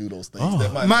when you do those things.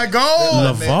 My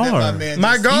goal?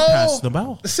 My goal? He passed the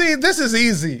ball. See, this is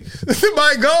easy.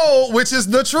 My goal, which is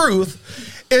the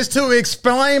truth, is to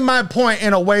explain my point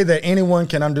in a way that anyone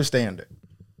can understand it.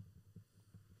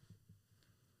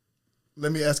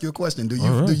 Let me ask you a question. Do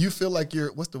you feel like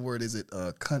you're, what's the word? Is it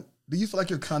cunt? Do you feel like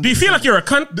you're condescending? Do you feel like you're a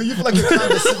cunt? Do you feel like you're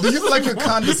condescending? Do you feel like you're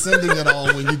condescending at all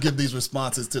when you give these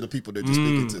responses to the people that you're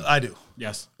speaking to? I do.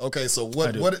 Yes. Okay, so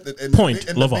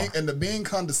the being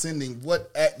condescending,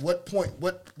 what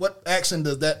action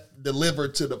does that deliver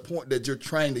to the point that you're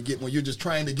trying to get when you're just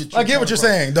trying to get? I get what you're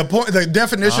saying. The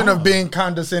definition of being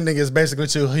condescending is basically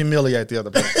to humiliate the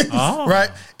other person, right?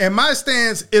 And my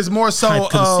stance is more so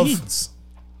of.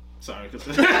 Sorry. More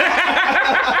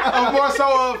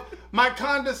so of my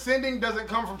condescending doesn't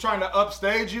come from trying to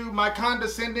upstage you. My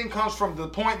condescending comes from the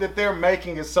point that they're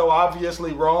making is so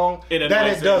obviously wrong that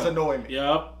it does annoy me.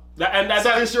 Yep.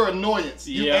 So it's your annoyance.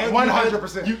 Yeah,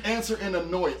 100%. You answer in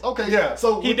annoyance. Okay. Yeah.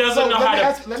 So he doesn't know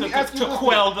how to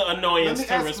quell the annoyance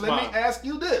to respond. Let me ask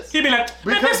you this. He'd be like,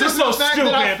 because this is so stupid.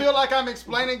 That I feel like I'm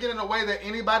explaining it in a way that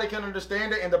anybody can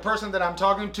understand it, and the person that I'm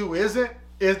talking to isn't.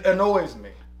 It annoys me.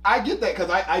 I get that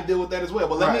because I deal with that as well.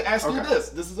 But let me ask you this.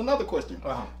 This is another question.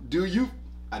 Do you...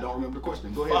 I don't remember the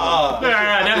question. Go ahead.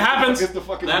 That happens. It's the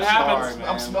fucking that happens.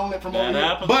 I'm smelling it from over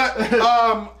here. But,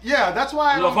 yeah, that's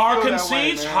why I don't LeVar feel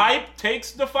concedes, that way, Hype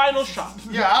takes the final shot.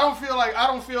 Yeah, I don't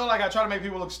feel like I try to make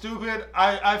people look stupid.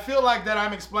 I feel like that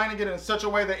I'm explaining it in such a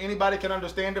way that anybody can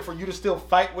understand it. For you to still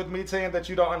fight with me saying that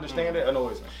you don't understand it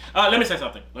annoys me. Let me say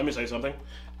something.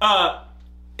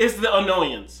 It's the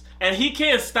annoyance. And he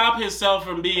can't stop himself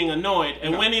from being annoyed.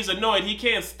 And when he's annoyed, he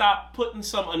can't stop putting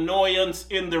some annoyance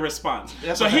in the response.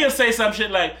 So he'll say some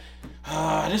shit like,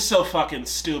 this is so fucking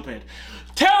stupid.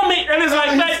 Tell me. And it's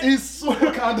like, he's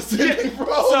super condescending, bro.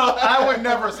 So I would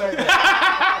never say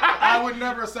that. I would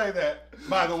never say that.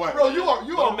 By the way, bro, you are.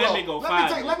 Let me go. Let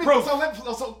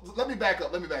me back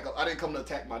up. I didn't come to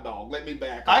attack my dog. Let me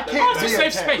back up. I can't. It's a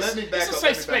safe space. Let me back up. It's a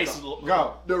safe space.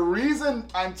 Go. The reason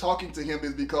I'm talking to him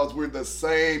is because we're the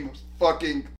same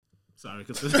fucking Sorry.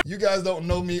 You guys don't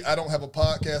know me. I don't have a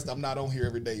podcast. I'm not on here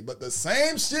every day. But the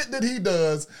same shit that he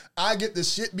does, I get the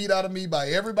shit beat out of me by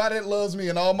everybody that loves me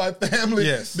and all my family.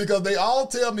 Yes. Because they all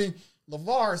tell me,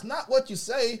 LeVar, it's not what you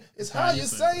say, it's how you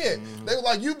say it. Mm-hmm. They were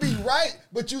like, you be right,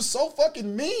 but you so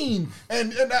fucking mean.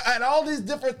 And all these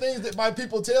different things that my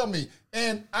people tell me.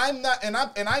 And I'm not, and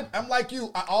I'm like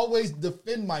you, I always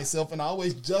defend myself and I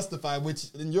always justify, which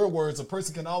in your words, a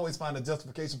person can always find a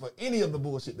justification for any of the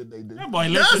bullshit that they do. That boy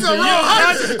listen to you.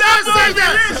 I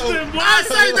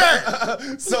say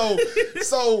that.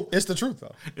 So it's the truth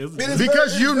though.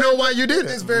 Because you know why you did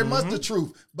it. It's very much the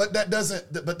truth. But that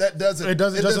doesn't it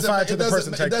doesn't justify it to the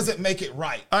person taking it. It doesn't make it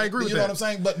right. I agree with that. You know what I'm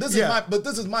saying? But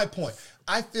this is my point.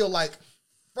 I feel like,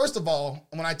 first of all,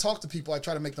 when I talk to people, I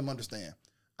try to make them understand.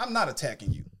 I'm not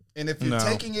attacking you. And if you're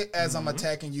taking it as I'm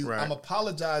attacking you, I'm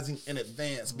apologizing in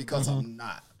advance because I'm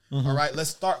not. All right,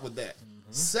 let's start with that.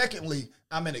 Secondly,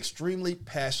 I'm an extremely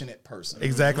passionate person.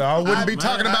 Exactly. I wouldn't be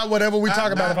talking about whatever we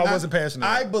talk about if I wasn't passionate.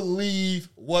 I believe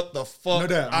what the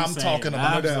fuck I'm talking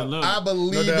about. Absolutely. I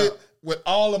believe it with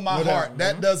all of my heart.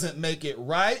 That doesn't make it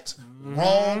right,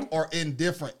 wrong, or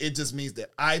indifferent. It just means that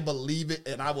I believe it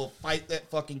and I will fight that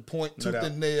fucking point tooth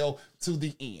and nail to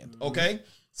the end. Okay?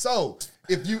 So,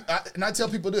 if you, and I tell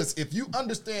people this, if you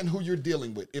understand who you're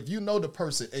dealing with, if you know the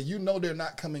person and you know they're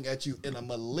not coming at you in a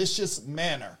malicious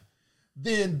manner,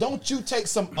 then don't you take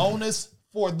some onus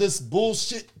for this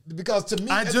bullshit, because to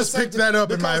me, I just picked that up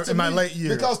in my late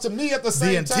years. Because to me at the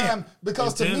same time,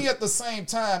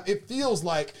 it feels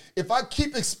like if I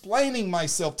keep explaining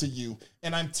myself to you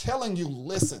and I'm telling you,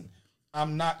 listen,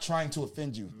 I'm not trying to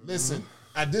offend you. Listen,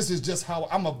 this is just how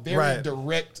I'm a very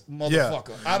direct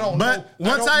motherfucker. I don't know.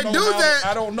 Once I do that,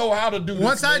 I don't know how to do this.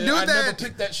 Once I do I never that,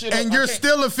 pick that shit and up. you're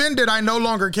still offended, I no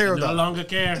longer care. No longer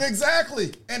care.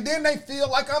 Exactly. And then they feel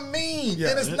like I'm mean.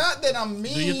 And it's not that I'm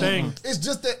mean. Do your thing. It's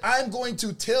just that I'm going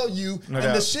to tell you, and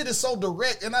the shit is so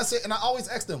direct. And I always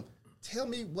ask them, tell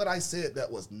me what I said that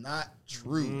was not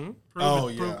true.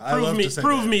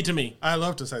 Prove me to me. I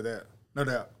love to say that. No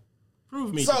doubt.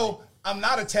 Prove me. So I'm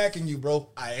not attacking you, bro.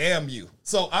 I am you.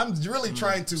 So I'm really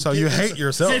trying to. So you hate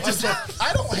yourself.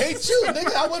 I don't hate you,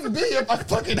 nigga. I wouldn't be if I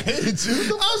fucking hated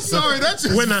you. I'm sorry. That's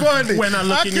just funny. When I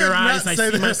look in your eyes, I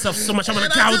see myself so much. I'm gonna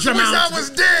gouge your mouth. I wish I was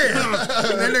dead.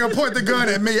 And that nigga point the gun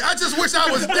at me. I just wish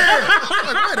I was dead.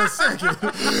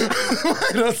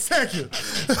 Wait a second.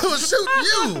 Who'll shoot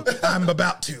you? I'm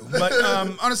about to. But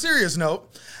on a serious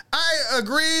note, I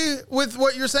agree with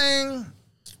what you're saying.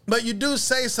 But you do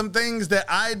say some things that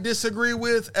I disagree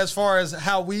with as far as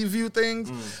how we view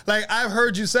things. Like, I've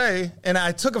heard you say, and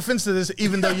I took offense to this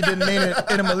even though you didn't mean it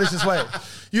in a malicious way.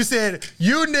 You said,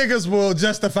 you niggas will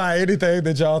justify anything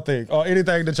that y'all think or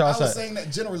anything that y'all say. I was saying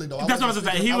that generally, though. That's what I was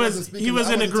saying. He was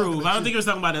in the groove. I don't think he was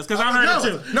talking about this because I heard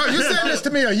it too. No, you said this to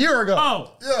me a year ago.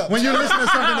 Oh. Yeah. When you listened to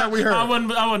something that we heard. I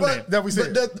wasn't there. That we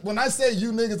said. When I say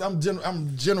you niggas,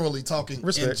 I'm generally talking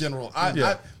in general.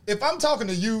 If I'm talking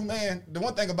to you, man, the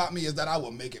one thing about me is that I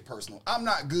will make it personal. I'm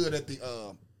not good at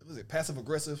the passive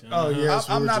aggressive. Oh yeah,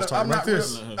 I'm not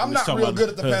real good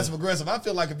at the passive aggressive. I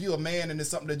feel like if you're a man and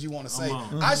it's something that you want to say,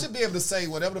 I should be able to say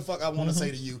whatever the fuck I want to say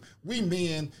to you. We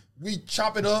men, we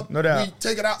chop it up. No doubt. We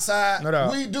take it outside. No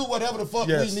doubt. We do whatever the fuck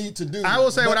we need to do. I will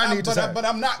say what I need to say. But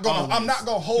I'm not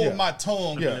gonna hold my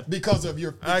tongue because of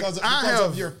your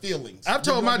feelings. I've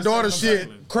told my daughter shit,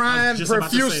 crying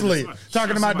profusely,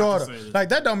 talking to my daughter. Like,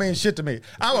 that don't mean shit to me.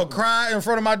 I would cry in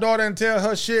front of my daughter and tell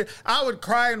her shit. I would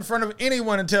cry in front of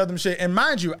anyone and tell them shit. And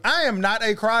mind you, I am not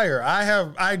a crier.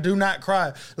 I do not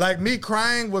cry. Like, me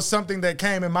crying was something that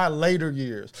came in my later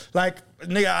years. Like,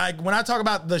 nigga, when I talk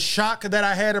about the shock that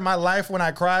I had in my life when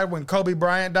I cried when Kobe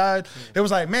Bryant died, it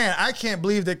was like, man, I can't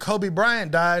believe that Kobe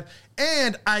Bryant died,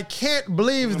 and I can't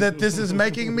believe that this is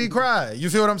making me cry. You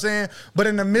feel what I'm saying? But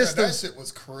in the midst of that shit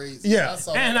was crazy. Yeah,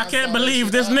 I can't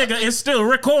believe this nigga is still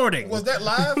recording. Was that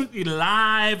live?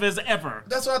 Live as ever.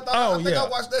 That's what I thought. I think I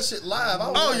watched that shit live.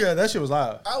 That shit was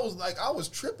live. I was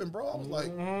tripping, bro. I was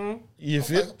like, you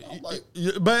feel?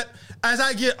 But as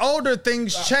I get older,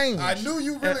 things change. I knew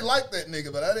you really liked that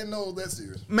nigga, but I didn't know it was that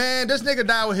serious. Man, this nigga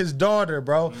died with his daughter,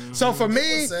 bro. So for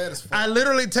me, I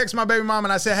literally text my baby mom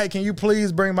and I said, hey, can you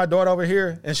please bring my daughter over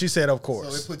here? And she said, of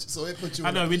course. So it put you.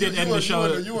 I know we did end the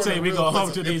show saying we go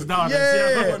home to these daughters.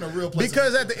 Yeah,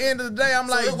 because at the end of the day, I'm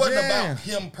like, it wasn't about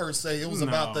him per se. It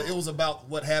was about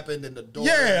what happened in the daughter.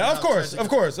 Yeah, of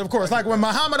course. Like when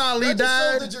Muhammad Ali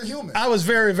died, that you're human. I was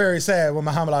very, very sad when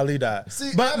Muhammad Ali died.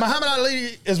 But Muhammad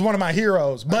Ali is one of my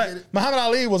heroes. But Muhammad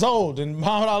Ali was old and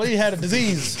Muhammad Ali had a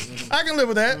disease. I can live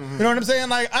with that. You know what I'm saying?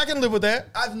 Like, I can live with that.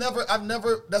 I've never.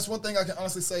 That's one thing I can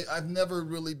honestly say. I've never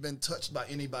really been touched by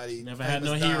anybody. Never had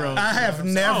no heroes. I have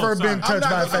never been touched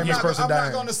by a famous person dying.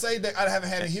 I'm not going to say that I haven't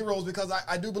had any heroes because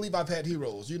I do believe I've had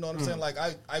heroes. You know what I'm saying? Like,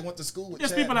 I went to school with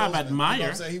There's Chad people I've Boseman. admired. You know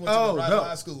what I'm saying? He went to the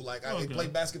high school. Like, I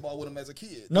played basketball with him as a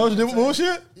kid. No, you know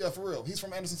bullshit? Yeah, for real. He's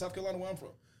from Anderson, South Carolina, where I'm from.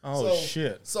 Oh,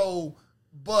 shit.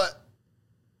 But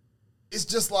it's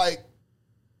just like,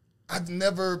 I've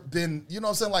never been, you know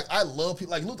what I'm saying? Like, I love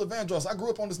people. Like, Luther Vandross, I grew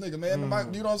up on this nigga, man. You know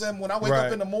what I'm saying? When I wake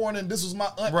up in the morning, this was my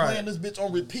aunt playing this bitch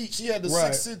on repeat. She had the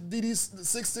 6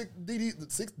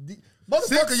 DD.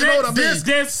 Motherfucker, you know what I mean?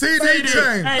 This CD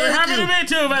chain. Hey, how many been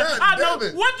to, man? I know.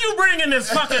 What you bring in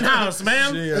this fucking house,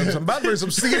 man? I'm about to bring some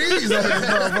CDs on this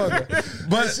motherfucker.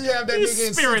 But she had that nigga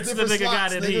in spirits 6 the different nigga slots,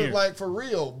 got in here. Like, for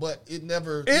real. But it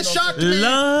never... It shocked me.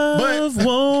 Love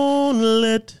won't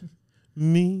let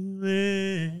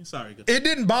me... Sorry. It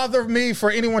didn't bother me for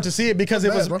anyone to see it because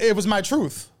it was my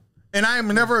truth. And I am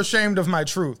never ashamed of my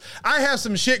truth. I have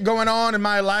some shit going on in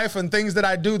my life and things that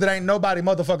I do that ain't nobody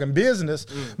motherfucking business.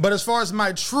 But as far as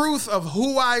my truth of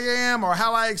who I am or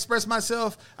how I express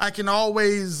myself, I can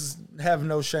always have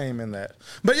no shame in that.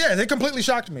 But yeah, it completely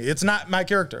shocked me. It's not my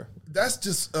character. That's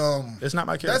just... it's not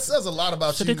my character. That says a lot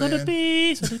about you, man. So they're gonna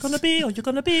be, or you're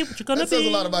gonna be, what you're gonna be. That says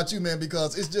a lot about you, man,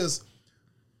 because it's just...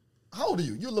 How old are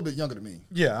you? You're a little bit younger than me.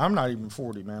 Yeah, I'm not even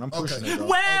 40, man. I'm pushing it.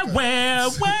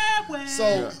 Well.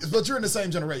 So, but you're in the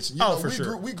same generation. You know, for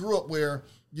sure. We grew up where,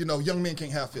 you know, young men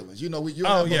can't have feelings. You know, you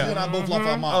and I both love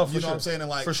our mom. You know what I'm saying? And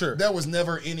like, for sure. There was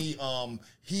never any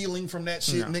healing from that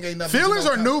shit. Nigga ain't never feelings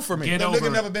are new for me. Nigga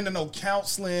never been to no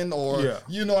counseling or,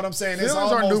 you know what I'm saying? Feelings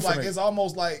are new for me. It's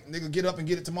almost like, nigga, get up and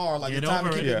get it tomorrow. Like, it's time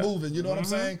to keep it moving. You know what I'm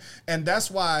saying? And that's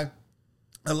why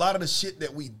a lot of the shit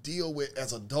that we deal with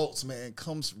as adults, man,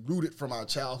 comes rooted from our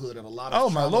childhood and a lot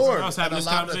of my Lord. I was having this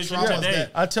conversation today.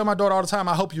 I tell my daughter all the time,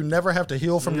 I hope you never have to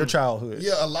heal from your childhood.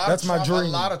 Yeah, That's my dream. A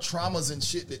lot of traumas and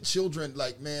shit that children,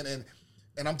 like, man, and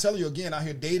I'm telling you again, out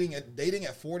here dating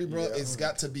at 40, bro, it's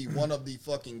got to be one of the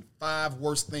fucking 5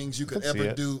 worst things you could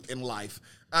ever do in life.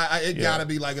 It gotta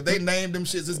be like, if they named them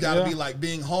shits, it's gotta be like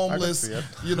being homeless.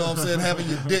 You know what I'm saying? Having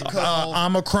your dick cut off.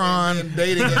 Omicron. And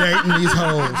dating these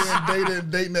hoes.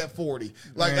 And dating at 40.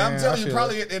 Like, man, I'm telling you,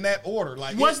 probably in that order.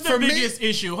 Like, what's the biggest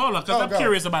issue? Hold on, because I'm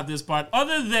curious about this part.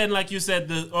 Other than, like you said,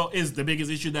 is the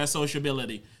biggest issue that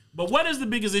sociability. But what is the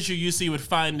biggest issue you see with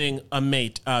finding a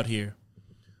mate out here?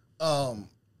 And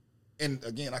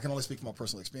again, I can only speak from my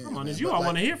personal experience. Come on, it's you I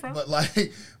want to hear from. But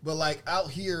like out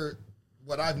here,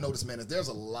 what I've noticed, man, is there's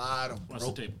a lot of I'm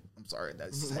sorry,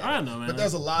 that's I know, man. But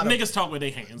there's a lot of niggas talk with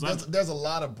their hands. There's a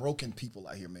lot of broken people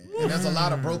out here, man, and there's a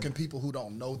lot of broken people who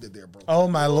don't know that they're broken. Oh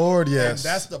my Lord, yes.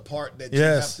 And that's the part that you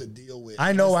have to deal with.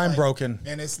 I know I'm broken,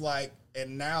 and it's like,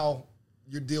 and now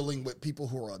you're dealing with people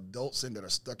who are adults and that are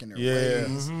stuck in their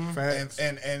ways.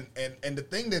 And the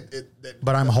thing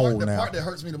but I'm whole now. The part that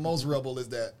hurts me the most, Rebel, is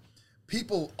that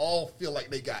people all feel like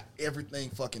they got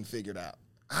everything fucking figured out.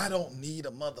 I don't need a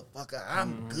motherfucker.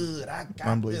 I'm good. I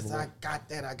got this. I got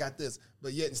that. I got this.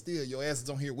 But yet and still, your ass is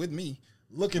on here with me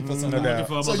looking for something.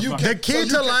 The key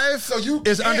to life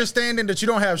is understanding that you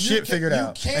don't have shit figured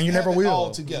out, and you never will.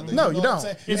 All together. No, you don't.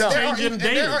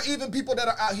 There are even people that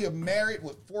are out here married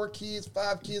with 4 kids,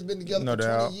 5 kids, been together for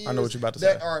 20 years. I know what you're about to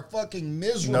say. That are fucking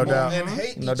miserable and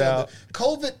hate each other.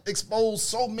 COVID exposed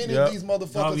so many of these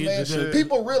motherfuckers, man.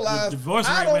 People realize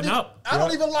I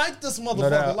don't even like this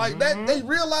motherfucker. Like that, they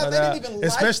realize they didn't even like.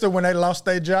 Especially when they lost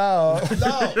their job.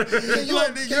 No, you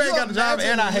ain't got a job,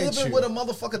 and I hate you. Living with a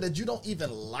motherfucker that you don't even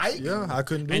like. Yeah, I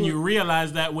couldn't do it. And you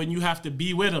realize that when you have to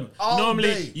be with them. All normally,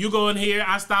 day. you go in here,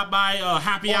 I stop by a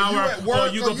happy hour, or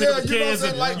you go pick up the kids,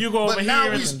 and you go over here. But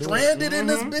now we stranded in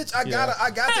this bitch. I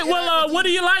got Hey, well, what do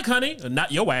you like, honey?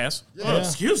 Not your ass.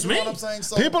 Excuse me. You know what I'm saying?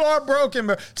 So, people are broken,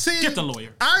 but see, get the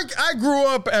lawyer. I grew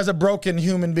up as a broken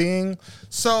human being,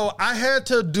 so I had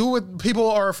to do what people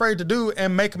are afraid to do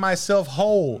and make myself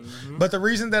whole. But the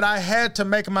reason that I had to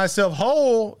make myself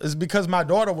whole is because my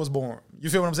daughter was born. You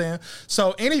feel what I'm saying?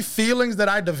 So any feelings that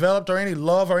I developed or any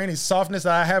love or any softness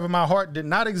that I have in my heart did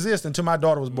not exist until my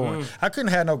daughter was born. I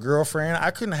couldn't have no girlfriend. I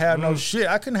couldn't have no shit.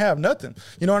 I couldn't have nothing.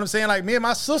 You know what I'm saying? Like, me and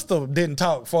my sister didn't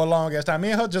talk for a long ass time.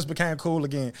 Me and her just became cool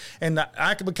again. And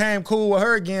I became cool with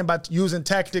her again by using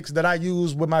tactics that I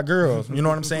use with my girls. You know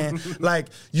what I'm saying? Like,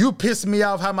 you piss me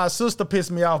off how my sister pissed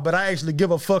me off, but I actually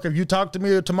give a fuck if you talk to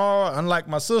me tomorrow, unlike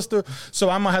my sister. So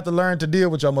I'm going to have to learn to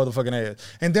deal with your motherfucking ass.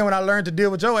 And then when I learn to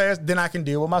deal with your ass, then I can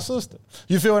deal with my sister.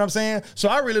 You feel what I'm saying? So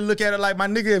I really look at it like, my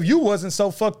nigga, if you wasn't so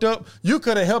fucked up, you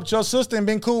could have helped your sister and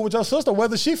been cool with your sister,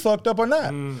 whether she fucked up or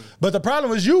not. But the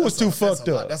problem was you was too fucked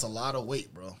up. That's a lot of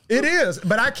weight, bro. It is,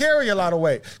 but I carry a lot of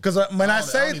weight because when I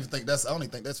don't even think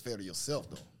that's fair to yourself,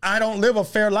 though. I don't live a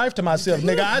fair life to myself,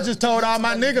 nigga. I just told all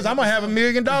my niggas I'm gonna have $1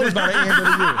 million by the end of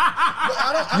the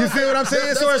year. You feel what I'm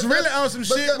saying? So it's really on some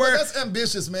shit where that's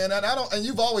ambitious, man. And and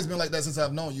you've always been like that since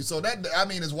I've known you. So that, I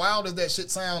mean, as wild as that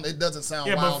shit sound, it doesn't sound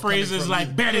wild. Yeah, but phrases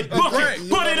like bet it, book it,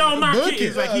 put it on my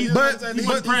kids. Like he's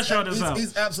put pressure on himself.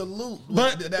 He's absolute.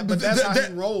 But that's how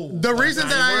he rolls. The reason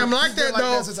that I am like that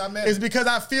though is because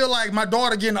I feel like my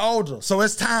daughter getting older, so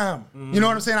it's time. You know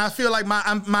what I'm saying? I feel like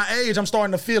my age, I'm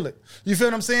starting to feel it. You feel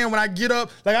what I'm saying? When I get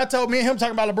up, like I told me and him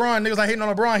talking about LeBron, niggas like hating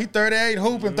on LeBron. He 38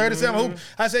 hooping, 37 hooping.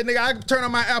 I said, nigga, I turn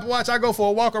on my Apple Watch, I go for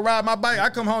a walk or ride my bike. I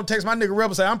come home, text my nigga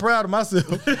Rebel, say I'm proud of myself.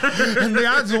 And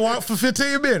nigga, I just walk for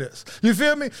 15 minutes. You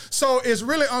feel me? So it's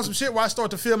really on some shit where I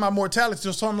start to feel my mortality.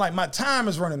 So I'm like, my time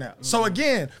is running out. So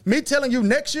again, me telling you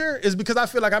next year is because I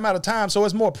feel like I'm out of time. So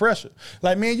it's more pressure.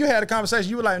 Like me and you had a conversation.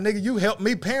 You were like, nigga, you helped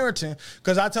me parenting.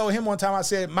 Because I told him one time, I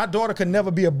said, my daughter could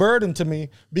never be a burden to me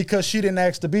because she didn't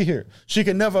ask to be here. She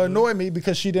could never annoy me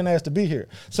because she didn't ask to be here.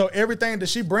 So everything that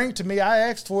she bring to me, I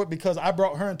asked for it because I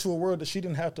brought her into a world that she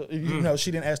didn't have to, you know, she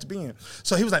didn't ask to be in.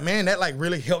 So he was like, man, that like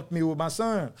really helped me with my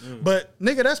son. But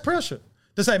nigga, that's pressure.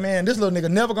 To say, man, this little nigga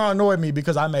never gonna annoy me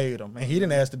because I made him and he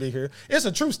didn't ask to be here. It's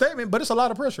a true statement, but it's a lot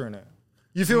of pressure in that.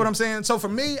 You feel what I'm saying? So for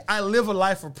me, I live a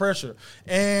life of pressure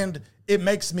and it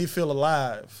makes me feel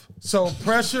alive. So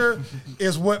pressure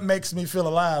is what makes me feel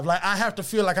alive. Like I have to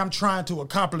feel like I'm trying to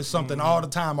accomplish something all the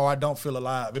time or I don't feel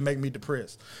alive. It makes me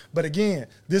depressed. But again,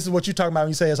 this is what you're talking about when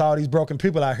you say it's all these broken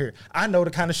people out here. I know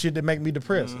the kind of shit that make me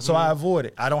depressed. So I avoid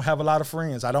it. I don't have a lot of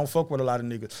friends. I don't fuck with a lot of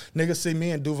niggas. Niggas see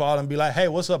me in Duval and be like, hey,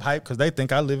 what's up, Hype? Because they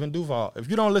think I live in Duval. If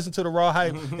you don't listen to the raw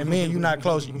Hype and me and you not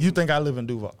close, you think I live in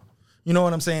Duval. You know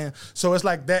what I'm saying? So it's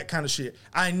like that kind of shit.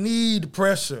 I need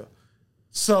pressure.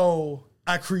 So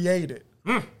I create it.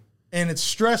 And it's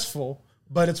stressful,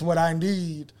 but it's what I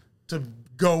need to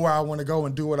go where I want to go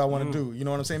and do what I want to do. You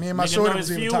know what I'm saying? Me and my shorty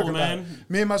was even talking about it.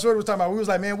 Me and my shorty was talking about it. We was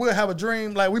like, man, we'll have a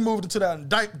dream. Like, we moved into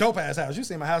that dope-ass house. You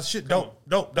see my house? Shit, dope.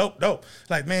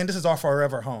 Like, man, this is our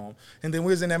forever home. And then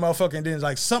we was in that motherfucker, and then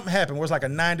like something happened where it's like a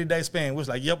 90-day span. We was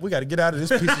like, yep, we got to get out of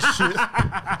this piece of shit.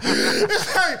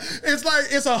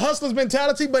 It's a hustler's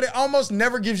mentality, but it almost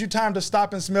never gives you time to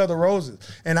stop and smell the roses.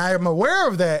 And I am aware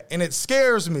of that, and it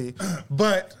scares me,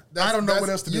 but I don't know what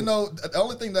else to do. You know, the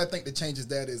only thing that I think that changes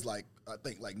that is like, I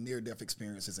think like near-death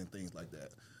experiences and things like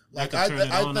that. Like I'm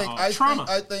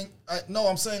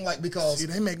saying like because see,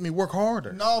 they make me work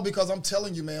harder. No, because I'm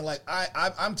telling you, man, like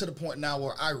I'm to the point now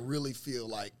where I really feel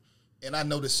like, and I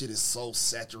know this shit is so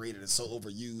saturated and so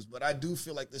overused, but I do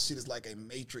feel like this shit is like a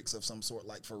matrix of some sort,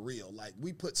 like for real. Like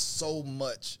we put so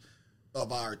much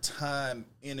of our time,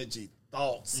 energy,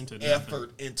 thoughts,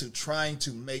 effort into trying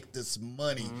to make this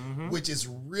money, which is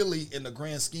really, in the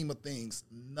grand scheme of things,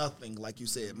 nothing. Like you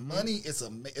said, money is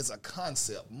a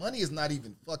concept. Money is not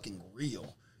even fucking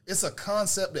real. It's a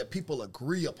concept that people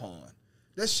agree upon.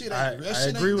 That shit ain't. I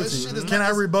agree with you. Can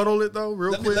I rebuttal it though,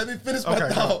 real quick? Let me finish my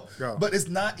thought. Go. But it's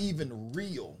not even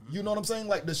real. You know what I'm saying?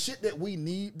 Like the shit that we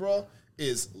need, bro,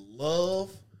 is love.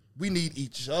 We need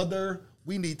each other.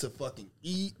 We need to fucking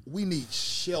eat. We need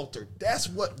shelter. That's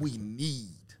what we need.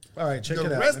 All right, check it out.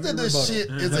 The rest of this shit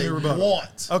is a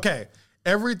want. Okay,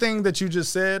 everything that you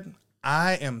just said,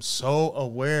 I am so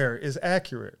aware is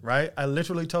accurate, right? I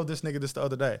literally told this nigga this the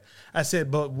other day. I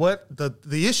said, but what the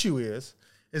issue is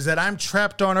that I'm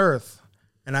trapped on Earth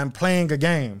and I'm playing a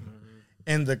game.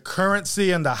 And the currency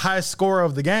and the high score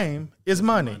of the game is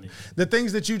money. The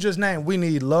things that you just named, we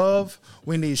need love,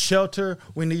 we need shelter,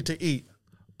 we need to eat.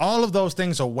 All of those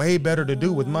things are way better to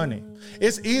do with money.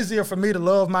 It's easier for me to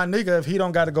love my nigga if he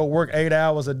don't got to go work 8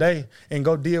 hours a day and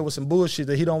go deal with some bullshit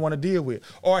that he don't want to deal with.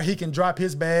 Or he can drop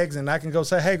his bags and I can go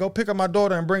say, hey, go pick up my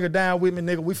daughter and bring her down with me,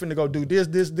 nigga. We finna go do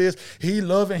this. He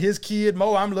loving his kid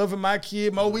more. I'm loving my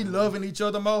kid more. We loving each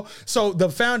other more. So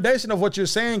the foundation of what you're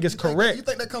saying is correct. You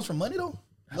think that comes from money though?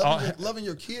 Loving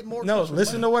your kid more? No,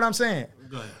 listen to what I'm saying.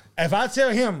 Go ahead. If I tell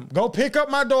him, go pick up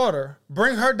my daughter,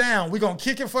 bring her down, we're going to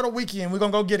kick it for the weekend, we're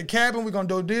going to go get a cabin, we're going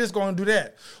to do this, going to do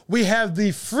that. We have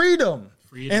the freedom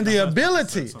and the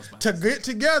ability to get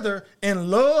together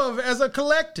and love as a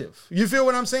collective. You feel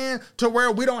what I'm saying? To where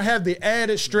we don't have the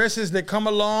added stresses that come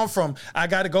along from, I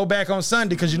got to go back on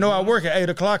Sunday because you know I work at 8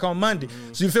 o'clock on Monday.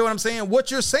 So you feel what I'm saying?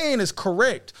 What you're saying is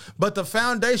correct, but the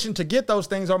foundation to get those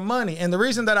things are money. And the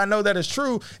reason that I know that is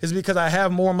true is because I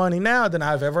have more money now than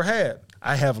I've ever had.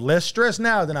 I have less stress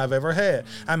now than I've ever had.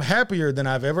 I'm happier than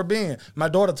I've ever been. My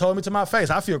daughter told me to my face,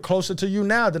 I feel closer to you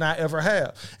now than I ever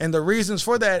have. And the reasons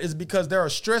for that is because there are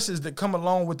stresses that come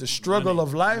along with the struggle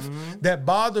of life that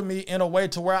bother me in a way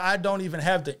to where I don't even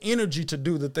have the energy to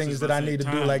do the things that I need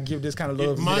to do, like give this kind of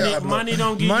love. Money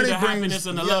don't give you the happiness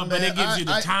and the love, but it gives you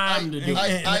the time to do it.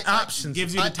 And options.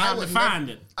 Gives you the time to find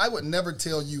it. I would never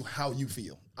tell you how you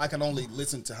feel. I can only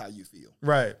listen to how you feel.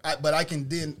 Right. But I can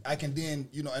then,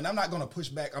 and I'm not going to push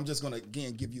back. I'm just going to,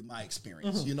 again, give you my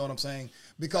experience. You know what I'm saying?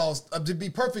 Because to be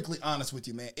perfectly honest with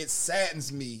you, man, it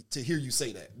saddens me to hear you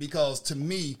say that. Because to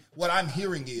me, what I'm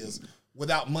hearing is,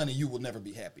 without money, you will never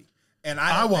be happy. And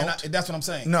I won't. That's what I'm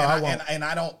saying. No, I won't. And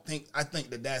I don't think, I think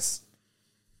that's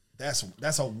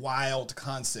a wild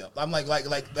concept. I'm like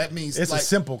that means it's a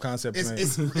simple concept.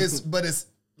 But it's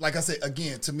like I said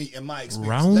again, to me, in my experience.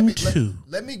 Round two.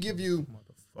 Let me give you.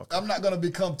 I'm not going to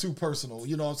become too personal,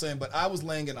 you know what I'm saying? But I was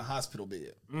laying in a hospital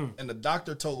bed, and the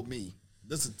doctor told me,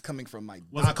 this is coming from my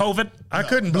Was it COVID? I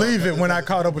couldn't believe it when I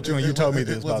caught up with you and you told me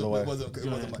this, by the way.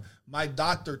 My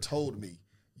doctor told me,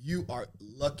 you are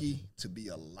lucky to be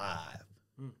alive.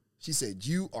 She said,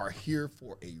 you are here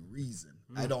for a reason.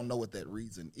 I don't know what that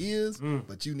reason is,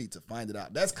 but you need to find it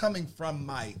out. That's coming from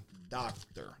my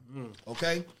doctor,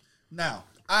 okay? Now,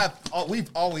 we've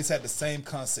always had the same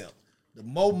concept. The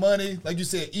more money, like you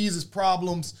said, eases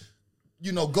problems.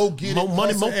 Go get more it.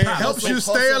 Money, more it helps you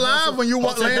stay alive when you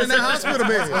laying in that hospital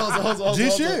bed.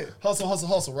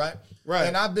 Hustle, right? Right.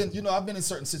 And I've been in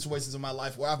certain situations in my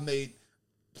life where I've made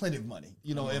plenty of money,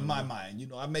 in my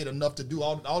mind. I made enough to do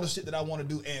all the shit that I want to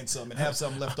do and some, and have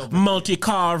something left over.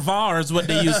 Multi-car VAR is what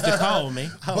they used to call me.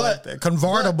 But like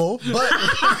convertible. But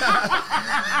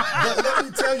let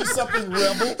me tell you something,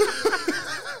 Rebel.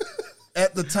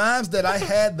 At the times that I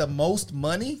had the most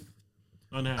money,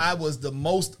 I was the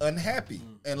most unhappy.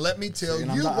 And let me tell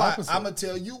you why. I'm going to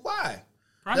tell you why.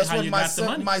 Probably that's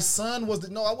when my son was.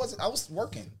 No, I wasn't. I was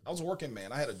working. I was working,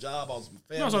 man. I had a job. I was.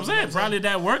 You know what I'm saying? Probably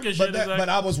that working shit. But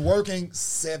I was working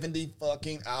 70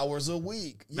 fucking hours a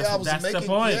week. Yeah, I was making.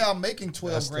 Yeah, I'm making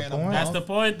 12 grand a month. That's the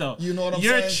point, though. You know what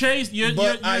I'm saying?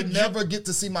 But I never get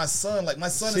to see my son. Like my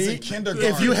son is in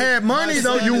kindergarten. If you had money,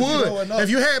 though, you would.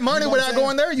 If you had money without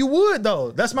going there, you would,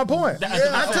 though. That's my point.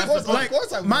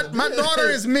 My daughter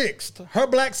is mixed. Her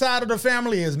black side of the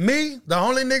family is me, the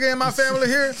only nigga in my family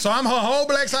here. So I'm her whole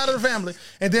black side of the family,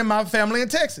 and then my family in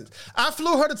Texas. I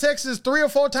flew her to Texas 3 or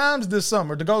 4 times this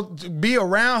summer to go be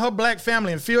around her black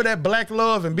family and feel that black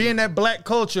love and be in that black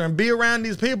culture and be around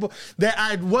these people that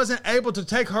I wasn't able to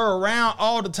take her around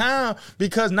all the time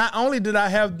because not only did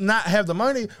I not have the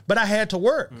money, but I had to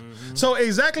work. So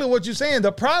exactly what you're saying.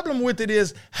 The problem with it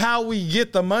is how we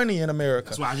get the money in America.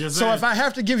 That's what I just said. So if I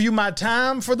have to give you my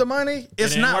time for the money,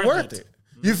 it's not worth it.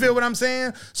 You feel what I'm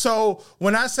saying? So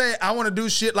when I say I want to do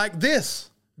shit like this,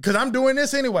 because I'm doing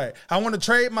this anyway. I want to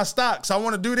trade my stocks. I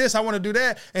want to do this. I want to do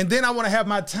that. And then I want to have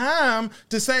my time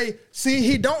to say, see,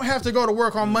 he don't have to go to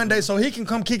work on Monday so he can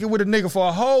come kick it with a nigga for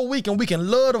a whole week and we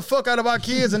can love the fuck out of our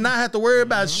kids and not have to worry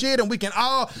about shit and we can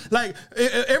all, like,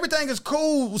 everything is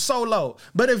cool solo.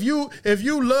 But if you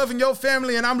loving your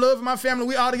family and I'm loving my family,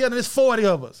 we all together, there's 40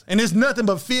 of us. And it's nothing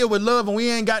but filled with love and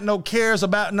we ain't got no cares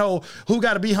about who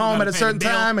got to be home at a certain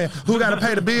time and who got to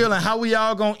pay the bill and how we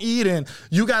all going to eat and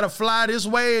you got to fly this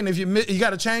way. And if you got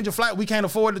to change a flight, we can't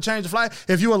afford to change a flight.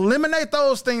 If you eliminate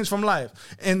those things from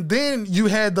life, and then you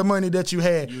had the money that you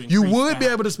had, you would be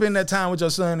able to spend that time with your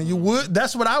son, and you would.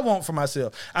 That's what I want for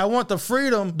myself. I want the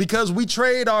freedom because we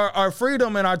trade our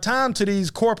freedom and our time to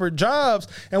these corporate jobs,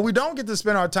 and we don't get to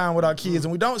spend our time with our kids,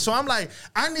 and we don't. So I'm like,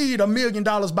 I need $1 million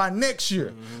by next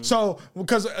year. So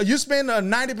because you spend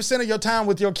 90% of your time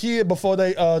with your kid before they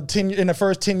in the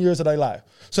first 10 years of their life.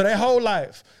 So their whole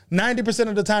life. 90%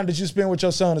 of the time that you spend with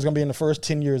your son is going to be in the first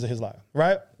 10 years of his life,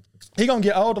 right? He going to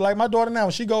get older. Like my daughter now,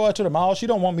 when she go out to the mall, she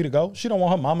don't want me to go. She don't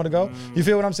want her mama to go. You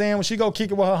feel what I'm saying? When she go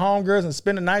kick it with her homegirls and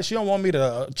spend the night, she don't want me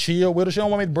to chill with her. She don't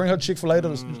want me to bring her Chick-fil-A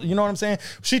to you know what I'm saying?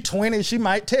 She 20, she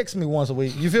might text me once a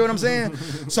week. You feel what I'm saying?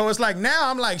 So it's like now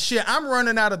I'm like, shit, I'm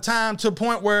running out of time to a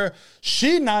point where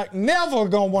she never going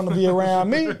to want to be around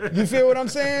me. You feel what I'm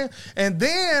saying? And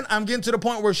then I'm getting to the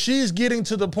point where she's getting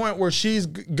to the point where she's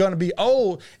going to be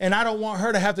old and I don't want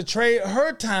her to have to trade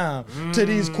her time to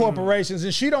these corporations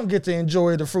and she don't get to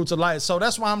enjoy the fruits of life. So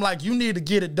that's why I'm like, you need to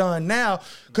get it done now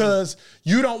because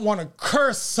you don't want to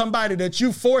curse somebody that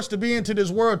you forced to be into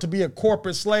this world to be a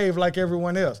corporate slave like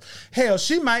everyone else. Hell,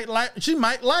 she might like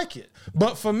it.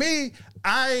 But for me,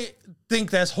 I think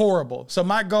that's horrible. So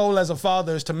my goal as a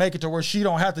father is to make it to where she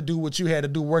don't have to do what you had to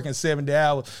do working 70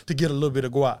 hours to get a little bit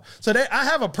of guap. So I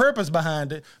have a purpose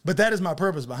behind it, but that is my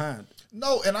purpose behind it.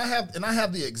 No, and I have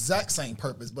the exact same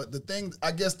purpose. But the thing,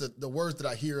 I guess the words that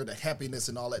I hear, the happiness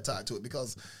and all that tied to it,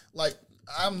 because like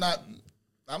I'm not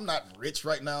rich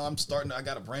right now. I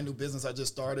got a brand new business I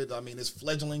just started. I mean, it's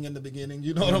fledgling in the beginning.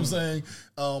 You know what I'm saying?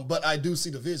 But I do see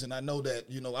the vision. I know that,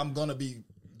 I'm going to be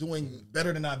doing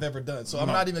better than I've ever done. So I'm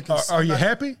not even concerned. Are you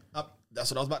happy? That's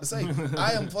what I was about to say.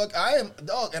 I am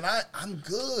dog, and I'm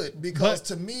good because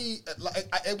to me, like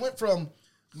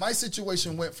my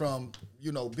situation went from,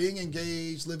 being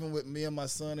engaged, living with me and my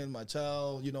son and my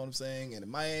child, you know what I'm saying, and in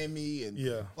Miami and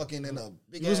fucking in a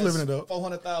big ass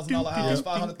 $400,000 house,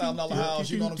 $500,000 house,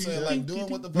 you know what I'm saying, like doing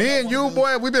what the fuck me and you,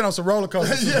 boy, we've been on some roller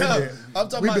coasters. Yeah, I'm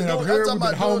talking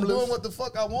about doing what the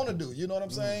fuck I want to do, you know what I'm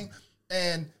saying,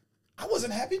 and I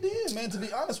wasn't happy then, man, to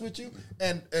be honest with you.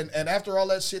 And after all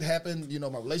that shit happened, my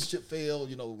relationship failed,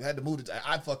 had to move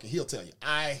to, he'll tell you,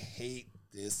 I hate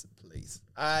this place.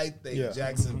 I think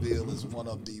Jacksonville is one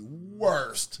of the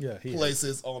worst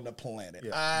places on the planet.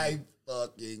 Yeah. I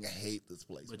fucking hate this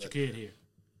place. But your kid here.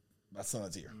 My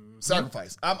son's here.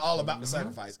 Sacrifice. I'm all about the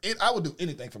sacrifice. I would do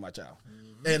anything for my child.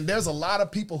 And there's a lot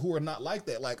of people who are not like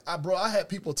that. Like, I had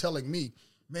people telling me,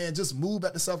 man, just move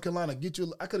back to South Carolina.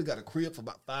 I could have got a crib for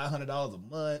about $500 a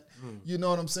month. You know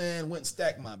what I'm saying? Went and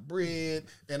stacked my bread.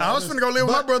 And I was finna go live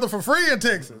with my brother for free in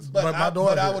Texas. But I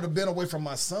would have been away from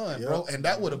my son, bro. And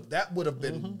that would have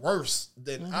been worse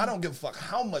than I don't give a fuck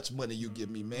how much money you give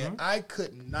me, man. I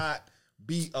could not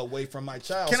be away from my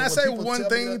child. Can I say one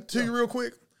thing to you real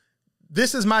quick?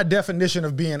 This is my definition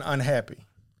of being unhappy.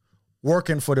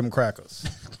 Working for them crackers.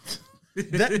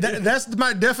 That's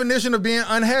my definition of being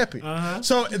unhappy.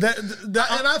 So and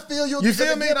I feel you. You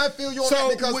feel me? And I feel you on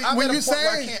that because when you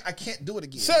say I can't do it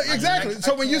again. So exactly.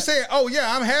 So when you say, "Oh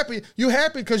yeah, I'm happy," you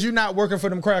happy because you're not working for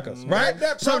them crackers, right?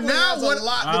 So now what?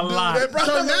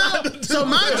 So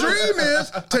my dream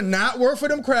is to not work for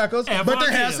them crackers, but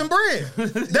to have some bread.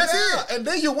 That's it. And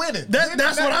then you're winning.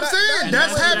 That's what I'm saying.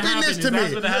 That's happiness to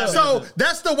me. So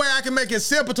that's the way I can make it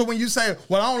simple to when you say,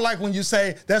 "Well, I don't like when you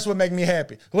say that's what make me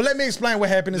happy." Well, let me explain what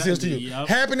happiness is to you.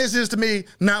 Happiness is to me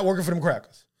not working for them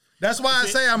crackers. That's why I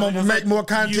say I'm going to make more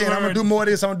content. I'm going to do more of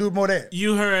this. I'm going to do more of that.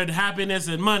 You heard happiness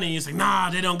and money. It's like,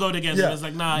 nah, they don't go together. It's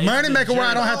like, nah. Money make a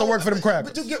why I don't have to work for them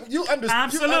crackers. But you understand.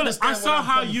 Absolutely. I saw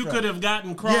how you could have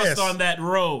gotten crossed on that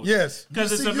road. Yes.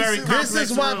 Because it's a very complex This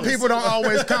is why people don't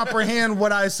always comprehend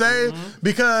what I say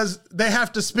because they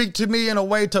have to speak to me in a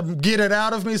way to get it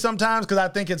out of me sometimes because I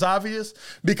think it's obvious.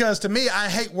 Because to me, I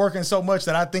hate working so much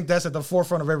that I think that's at the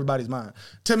forefront of everybody's mind.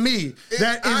 To me,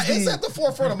 it's at the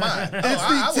forefront of mine. It's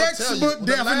the textbook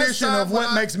definition of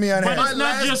what makes me unhappy. But it's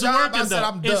not just working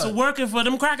though. It's working for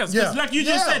them crackers. Because like you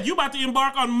just said, you about to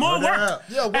embark on more work.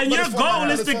 And your goal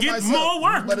is to get more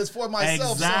work. But it's for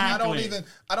myself. Exactly. So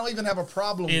I don't even have a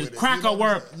problem with it. Cracker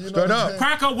work. Straight up.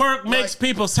 Cracker work makes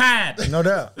people sad. No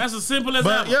doubt. That's as simple as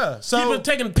that. Yeah. So people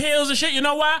taking pills and shit, you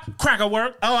know why? Cracker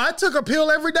work. Oh, I took a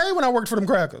pill every day when I worked for them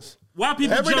crackers. Why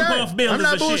people jump off buildings I'm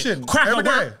not and bullshitting. shit? Cracker every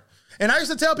work. Day. And I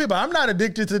used to tell people, I'm not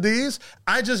addicted to these.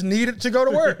 I just needed to go to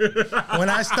work. When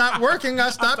I stopped working, I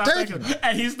stopped taking them.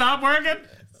 And he stopped working?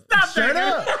 Straight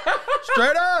up.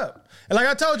 Straight up. And like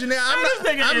I told you, now I'm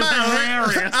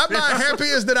not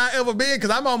happiest that I ever been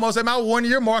because I'm almost at my 1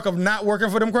 year mark of not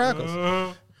working for them crackers.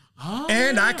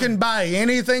 And I can buy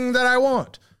anything that I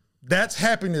want. That's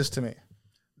happiness to me.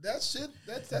 That shit.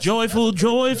 That's joyful,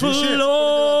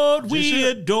 Lord, we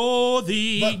adore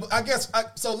thee. But I guess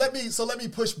so. Let me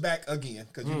push back again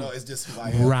because it's just who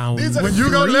I am. Round when you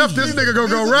go left, this nigga gonna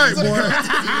go right, boy.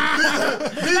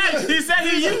 He said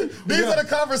These are the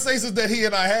conversations that he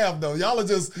and I have, though. Y'all are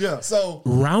just So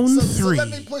round 3. So let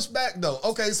me push back though.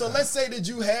 Okay, so let's say that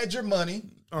you had your money,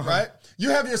 right?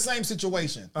 You have your same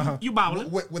situation. You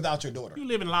bobbling without your daughter. You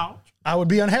live in large. I would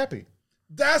be unhappy.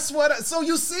 That's what. So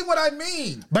you see what I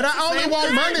mean. But I only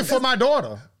want money for my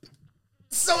daughter.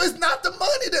 So it's not the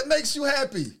money that makes you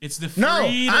happy. It's the freedom. No,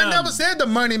 I never said the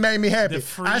money made me happy.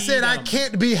 I said I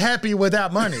can't be happy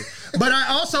without money. But I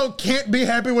also can't be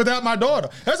happy without my daughter.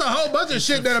 There's a whole bunch of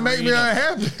shit that'll make me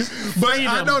unhappy. But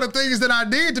I know the things that I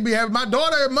need to be happy. My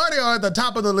daughter and money are at the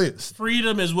top of the list.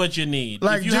 Freedom is what you need.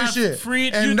 Like just shit.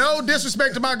 And no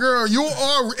disrespect to my girl, you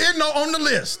are on the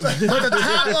list. But the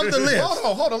top of the list.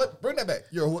 Hold on. Bring that back.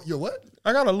 You're what?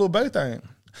 I got a little baby thing.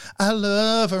 I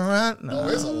love her right now. Oh,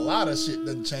 there's a lot of shit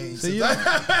done changed. See,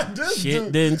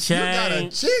 Shit didn't change. You got a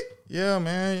chick? Yeah,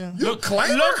 man. You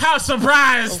claim Look how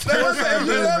surprised. Man.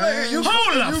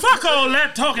 Hold up. Fuck all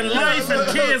that talking life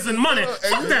and kids and money. Fuck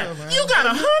that. man. You got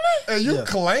 100? And you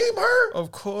claim her?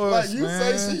 Of course, Like you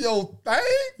man. say she your thing?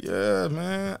 Yeah,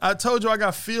 man. I told you I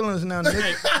got feelings now, nigga.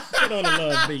 Hey, put on a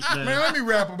love beat, man. Man, let me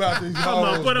rap about these Come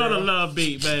hoes. on, put on bro. a love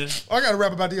beat, man. I gotta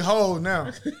rap about these hoes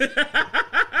now.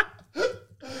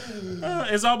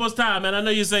 It's almost time, man. I know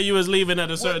you say you was leaving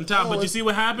at a certain time, but you see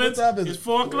what happens? what time is It's it?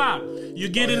 4 o'clock. You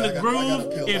get in the I gotta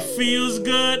groove, peel it out. feels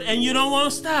good, and you don't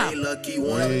want to stop.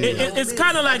 It's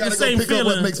kind of like the Gotta same go pick up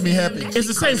what feeling. makes me happy. It's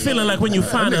the same feeling like when you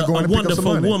find nigga a going to pick up some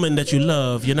wonderful money. woman that you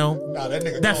love, you know? Nah, that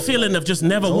nigga That gone. feeling of just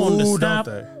never wanting to Ooh, stop.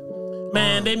 don't they?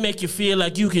 Man, they make you feel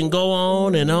like you can go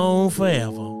on and on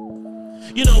forever.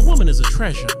 You know, a woman is a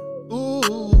treasure.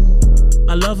 Ooh.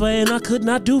 I love her and I could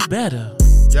not do better.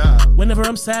 Yeah. Whenever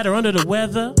I'm sad or under the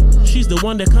weather, she's the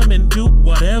one that come and do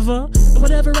whatever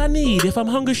I need. If I'm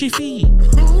hungry, she feed.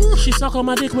 She suck on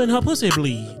my dick when her pussy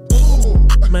bleed.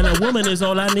 Man, a woman is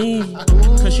all I need.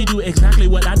 Cause she do exactly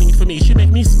what I need for me. She make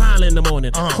me smile in the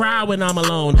morning, cry when I'm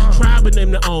alone, try when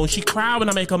I'm own. She cry when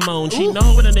I make her moan. She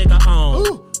know what a nigga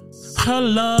on. Her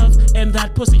love and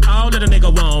that pussy, all that a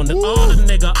nigga want, all that a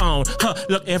nigga on.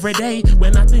 Look, every day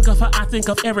when I think of her, I think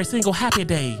of every single happy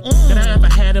day that I ever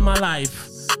had in my life.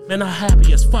 Man, I'm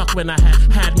happy as fuck when I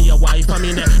had me a wife. I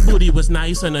mean, that booty was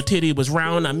nice and her titty was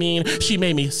round. I mean, she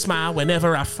made me smile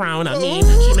whenever I frown. I mean,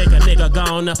 she make a nigga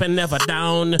gone up and never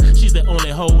down. She's the only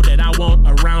hoe that I want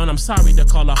around. I'm sorry to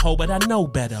call her hoe, but I know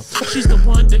better. She's the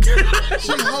one that...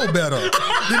 She hoe better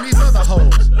than these other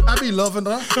hoes. I be loving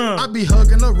her. I be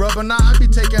hugging her, rubbing her. I be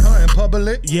taking her in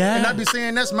public. Yeah. And I be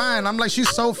saying, that's mine. I'm like, she's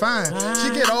so fine.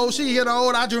 She get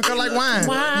old, I drink her like wine.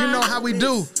 Wine. You know how we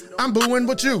do. I'm booing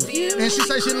with you. And she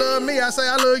say she love me, I say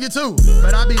I love you too.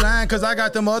 But I be lying cause I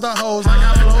got them other hoes. I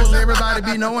got flows, everybody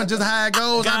be knowing just how it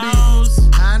goes. I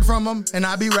be hiding from them and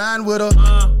I be riding with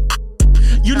her.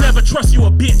 You never trust you a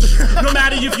bitch, no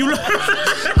matter if you...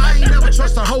 I ain't never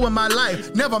trust a hoe in my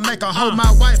life. Never make a hoe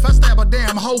my wife. I stab a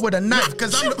damn hoe with a knife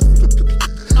cause I'm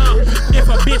If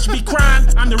a bitch be crying,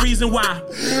 I'm the reason why.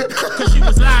 Cause she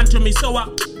was lying to me, so I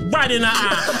right in her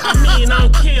eye. I mean, I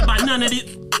don't care about none of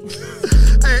this.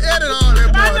 Hey, edit all that,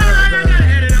 boy. I gotta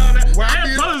edit all that. Well,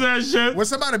 I post that shit. When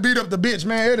somebody beat up the bitch,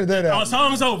 man, edit that Oh, out.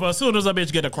 song's over as soon as a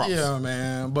bitch get across. Yeah,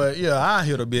 man. But yeah, I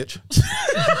hit a bitch.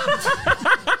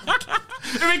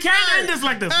 We can't end this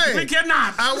like this. Hey, We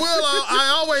cannot.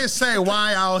 I always say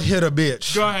why I'll hit a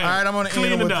bitch. Go ahead. All right, I'm gonna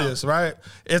Clean end it with up. this, right?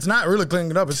 It's not really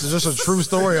cleaning it up. It's just a true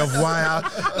story of why I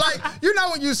like. You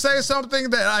know when you say something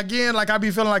that again, like I be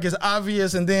feeling like it's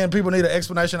obvious, and then people need an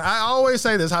explanation. I always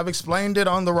say this. I've explained it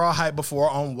on the Raw Hype before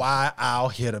on why I'll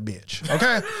hit a bitch.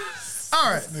 Okay. All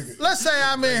right, let's say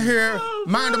I'm in here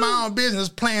minding my own business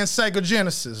playing Sega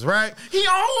Genesis, right? He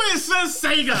always says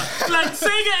Sega. Like,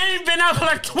 Sega ain't been out for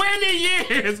like 20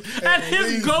 years. And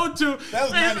his go-to That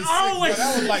was 96, is always... bro.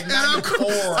 That was like And I'm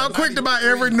 94. I'm quick to buy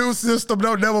every new system,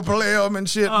 don't never play them and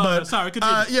shit. Oh, but sorry,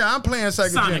 continue. yeah, I'm playing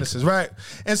Sega Sonic. Genesis, right?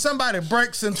 And somebody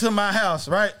breaks into my house,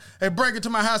 right? They break into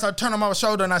my house, I turn on my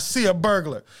shoulder and I see a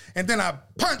burglar. And then I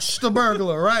punch the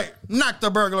burglar, right? Knock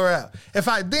the burglar out. If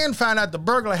I then find out the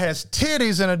burglar has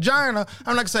titties and a vagina,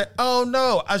 I'm not gonna say, oh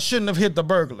no, I shouldn't have hit the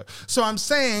burglar. So I'm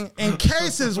saying in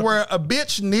cases where a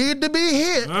bitch need to be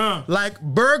hit, like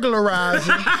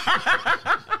burglarizing,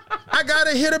 I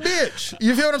gotta hit a bitch.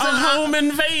 You feel what I'm A saying? home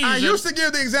invasion. I used to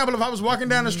give the example if I was walking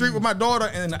down the street with my daughter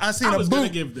and I seen I a was gonna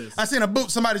boot. give this. I seen a boot,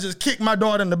 somebody just kicked my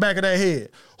daughter in the back of their head.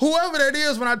 Whoever that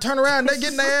is, when I turn around, they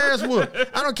getting their ass whooped.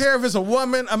 I don't care if it's a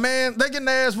woman, a man, they getting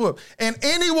their ass whooped. And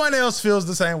anyone else feels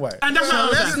the same way. And that's So what I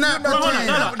was let's asking. not Hold on, pretend.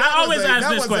 hold on. I always ask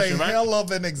this question, That was a right? hell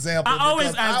of an example. I always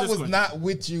because ask I this was question. not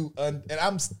with you, and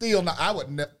I'm still not. I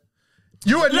would never.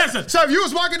 You would Listen. So if you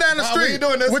was walking down the Nah, we street ain't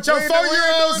doing this. with your We ain't doing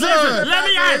 4-year-old this. son, Listen, let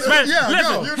me ask, man. Yeah, go.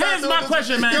 Listen, You're here's my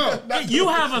question, man. Go. You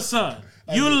have a son.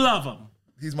 You love him.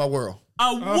 He's my world.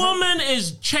 A woman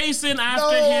is chasing after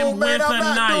No, him man, with I'm a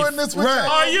not knife. doing this with Right.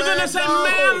 y'all, Are you man. gonna say, No.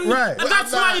 ma'am? Right.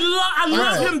 That's I'm why not. I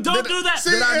love Right. him. Don't do that. See,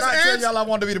 Did I it's not tell ants- y'all I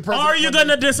wanted to be the president? Are you one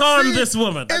gonna day? disarm See, this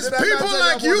woman? It's Did I not people tell you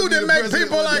I like you wanted to be that the make president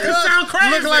people one like day? You us sound crazy.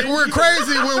 look like we're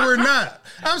crazy when we're not.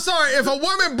 I'm sorry, if a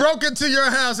woman broke into your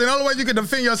house and the only way you can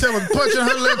defend yourself was punching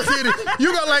her little titty,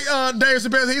 you got like Dave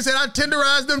Chappelle, he said, I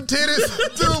tenderized them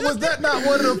titties. Dude, was that not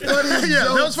one of the funniest Yeah,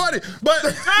 jokes? that was funny. But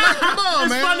like, come on, It's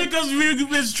man. funny because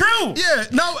it's true. Yeah,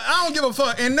 no, I don't give a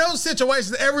fuck. In those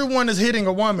situations, everyone is hitting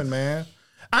a woman, man.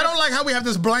 I don't like how we have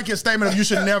this blanket statement of you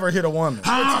should never hit a woman.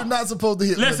 But you're not supposed to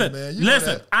hit Listen, women, man. You know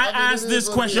listen. that. I mean, asked it this is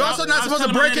what it question. is. You're also not I was supposed to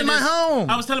telling my break lady in my this- home.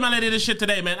 I was telling my lady this shit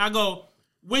today, man. I go,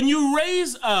 when you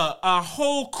raise a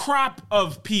whole crop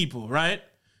of people, right,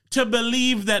 to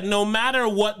believe that no matter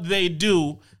what they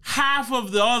do, half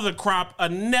of the other crop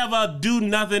never do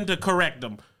nothing to correct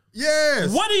them.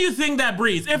 Yes. What do you think that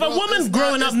breeds? If a woman's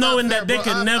growing up knowing that they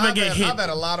can never get hit. I've had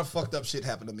a lot of fucked up shit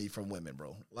happen to me from women,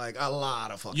 bro. Like a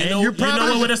lot of fucked up. You know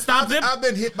what would have stopped it? I've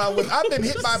been hit by women. I've been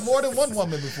hit by more than one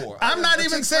woman before. I'm not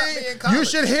even saying you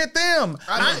should hit them.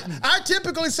 I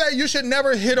typically say you should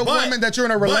never hit a woman that you're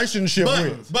in a relationship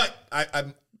with. But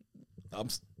I'm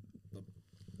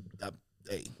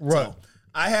right. So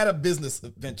I had a business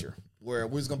venture where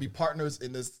we was gonna be partners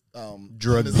in this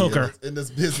drug poker in this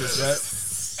business,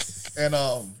 right? And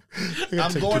I'm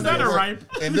going to work,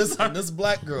 and this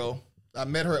black girl, I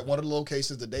met her at one of the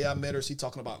locations. The day I met her, she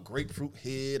talking about grapefruit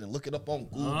head and look it up on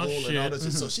Google and all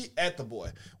this. So she at the boy.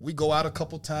 We go out a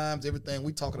couple times, everything.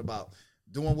 We talking about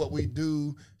doing what we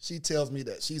do. She tells me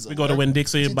that she's go to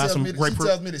Winn-Dixie and buy some grapefruit. She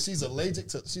tells me that she's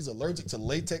allergic to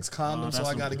latex condoms, so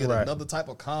I got to get another type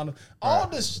of condom. All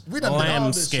this, we done did all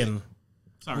this skin. Shit.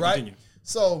 Sorry, right? continue.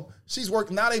 So she's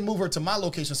working. Now they move her to my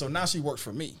location, so now she works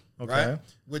for me. Okay. Right?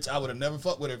 Which I would have never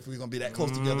fucked with her if we were gonna be that close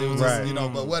together. It was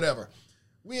just, but whatever.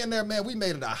 We in there, man. We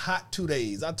made it a hot 2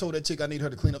 days. I told that chick I need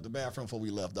her to clean up the bathroom before we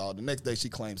left, dog. The next day she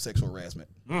claimed sexual harassment.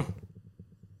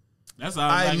 That's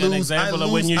an example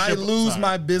of when you should lose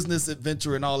my business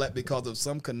adventure and all that because of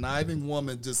some conniving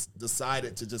woman just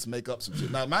decided to just make up some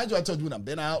shit. Now, mind you, I told you we done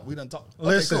been out, we done talked. Okay,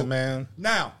 Listen, cool. man.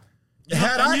 Now,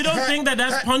 you don't think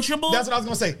that's punchable? That's what I was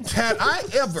gonna say. Had I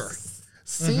ever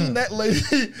seen that lady,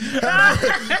 had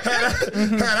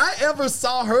I ever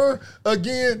saw her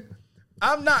again,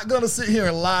 I'm not gonna sit here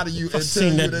and lie to you and tell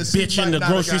you that bitch in the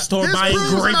grocery store buying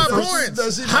grapefruit.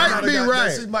 Hype be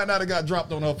right. She might not have got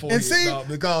dropped on her forehead. And see,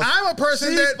 because I'm a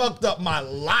person that fucked up my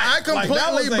life. I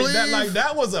completely believe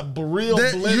that was a real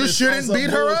that blemish. You shouldn't beat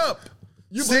her up.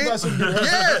 You believe I should beat her up?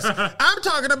 Yes, I'm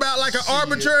talking about like an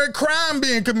arbitrary crime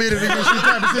being committed against you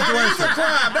type of situation. That is a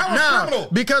crime. That was criminal.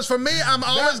 Because for me, I'm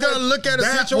always going to look at a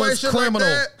situation like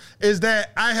that is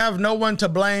that I have no one to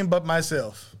blame but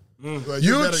myself. Well,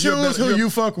 you choose who you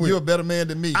fuck with. You're a better man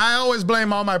than me. I always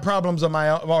blame all my problems on my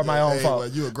own fault. Well,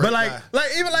 you a great guy.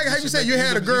 Even like how you said you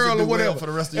had a girl or whatever. For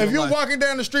the rest of if you're life. Walking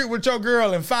down the street with your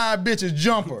girl and 5 bitches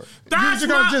jump her, you're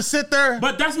gonna just sit there.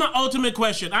 But that's my ultimate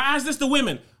question. I ask this to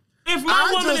women. If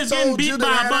my woman is getting beat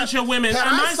by a bunch of women,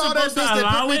 am I supposed to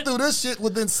allow it? Through this shit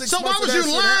within 6 months. So why was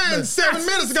you lying 7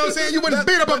 minutes ago saying you wouldn't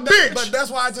beat up a bitch? But that's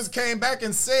why I just came back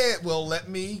and said, well, let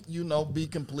me, be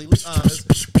completely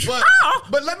honest.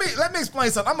 But let me explain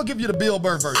something. I'm gonna give you the Bill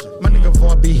Burr version. My nigga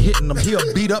Vaughn be hitting them.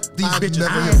 He'll beat up these bitches.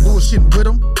 I ain't bullshitting with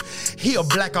him. He'll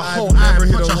black a whole eye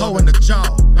and punch a hoe in the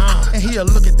jaw. And he'll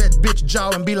look at that bitch jaw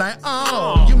and be like,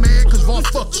 oh, you mad cause Vaughn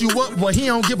fucked you up? Well, he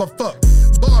don't give a fuck.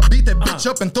 Vaughn beat that bitch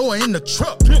up and throw her in the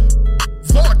truck.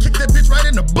 Vaughn kicked that bitch right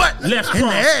in the butt. Left in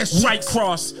cross, the ass. right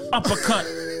cross, uppercut,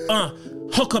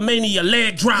 Hulkamania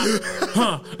leg drop.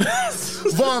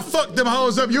 Vaughn fucked them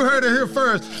hoes up. You heard it here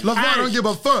first. LeVar don't give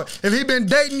a fuck. If he been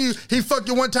dating you, he fucked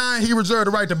you one time, he reserved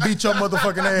the right to beat your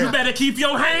motherfucking ass. You better keep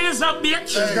your hands up,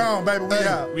 bitch. It's gone, baby.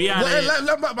 We out.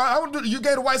 You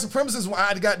gave the white supremacists.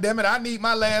 Goddamn it, I need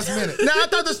my last minute. Now I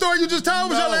thought the story you just told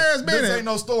was your last minute. This ain't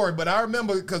no story, but I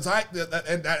remember because I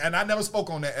never spoke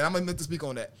on that, and I'm meant to speak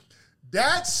on that.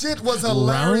 That shit was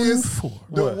hilarious.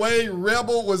 The way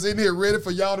Rebel was in here ready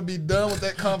for y'all to be done with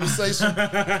that conversation.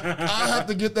 I have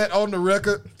to get that on the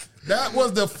record. That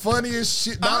was the funniest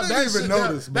shit. I didn't even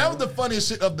notice. That was the funniest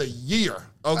shit of the year.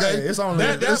 Okay, hey, it's only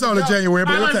January.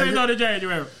 But I say no to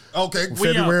January. Okay,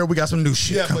 February we got some new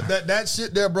shit. Yeah, coming. but that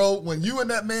shit there, bro. When you and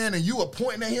that man and you were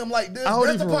pointing at him like this, I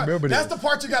don't even remember that. That's the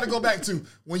part you got to go back to.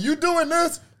 When you doing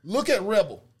this, look at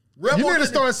Rebel. You need to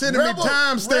start sending me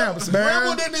timestamps, man.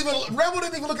 Rebel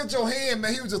didn't even look at your hand,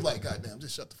 man. He was just like, goddamn,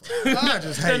 just shut the fuck up. I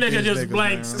just hate that nigga just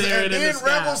blank staring in the sky.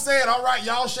 And then Rebel said, all right,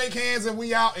 y'all shake hands and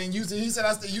we out. And you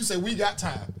said, we got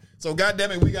time. So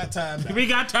goddamn it, we got time now. We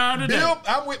got time today.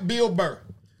 I'm with Bill Burr.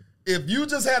 If you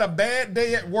just had a bad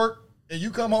day at work and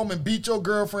you come home and beat your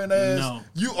girlfriend ass,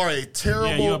 you are a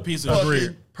terrible you're a piece of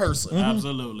fucking person. Mm-hmm.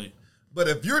 Absolutely. But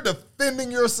if you're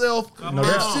defending yourself,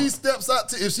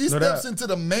 if she steps into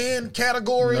the man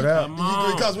category,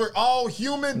 because we're all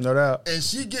human, and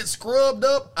she gets scrubbed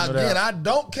up, I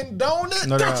don't condone it.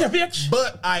 Gotcha, bitch.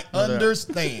 But I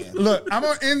understand. Look, I'm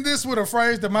gonna end this with a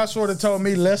phrase that my shorty told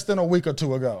me less than a week or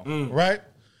two ago. Right?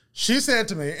 She said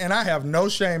to me, and I have no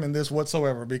shame in this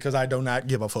whatsoever because I do not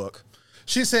give a fuck.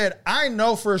 She said, I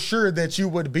know for sure that you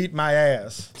would beat my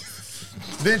ass.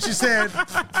 Then she said,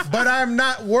 but I'm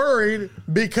not worried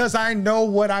because I know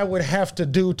what I would have to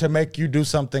do to make you do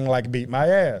something like beat my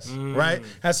ass, right?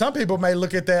 And some people may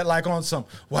look at that like on some,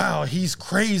 wow, he's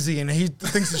crazy and he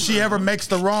thinks that she ever makes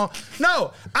the wrong.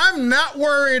 No, I'm not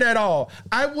worried at all.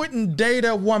 I wouldn't date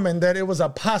a woman that it was a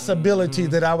possibility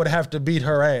that I would have to beat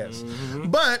her ass.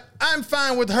 But I'm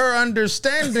fine with her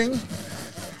understanding.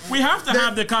 We have to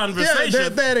have the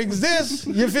conversation. That exists.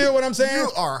 You feel what I'm saying?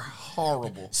 You are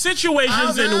horrible.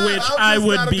 Situations in which I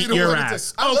would beat your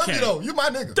ass. I love you though. You my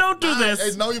nigga. Don't do this. I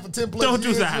ain't known you for 10 plus Don't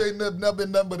years. do that. You ain't never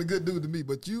been nothing but a good dude to me,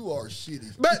 but you are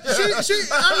shitty. But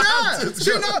I'm not.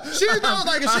 She knows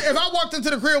like if I walked into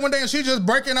the crib one day and she just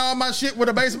breaking all my shit with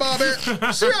a baseball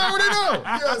bat, she already know.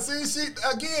 Yeah, see,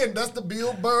 again, that's the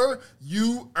Bill Burr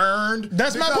you earned.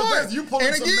 That's my point. You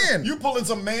pulling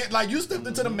some man, like you stepped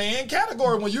into the man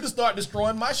category when you just start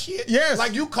destroying my shit. Yes.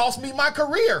 Like you cost me my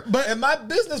career and my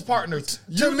business partners.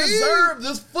 You deserve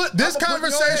this foot. This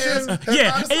conversation.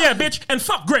 Yeah, bitch, and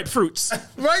fuck grapefruits.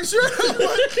 Right, sure.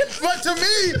 But to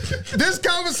me, this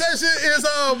conversation is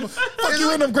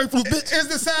you and them grapefruit bitch. Is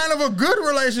the sign of a good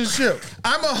relationship.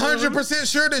 I'm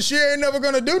 100% sure that she ain't never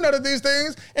gonna do none of these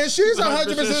things, and she's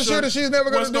 100% sure that she's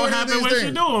never gonna do any of these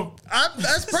things.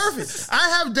 That's perfect.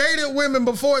 I have dated women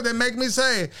before that make me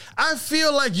say, I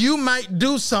feel like you might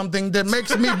do something that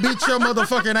makes me beat your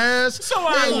motherfucking ass. So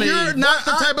you're not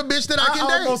the type of bitch that I can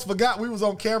date. I almost forgot we was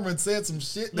on camera and said some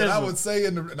shit that I would say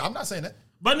I'm not saying that.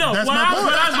 But no, what I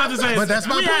was about to say is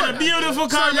we had a beautiful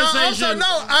conversation.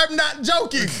 No, I'm not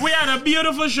joking. We had a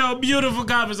beautiful show, beautiful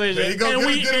conversation. And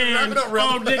we end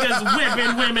on niggas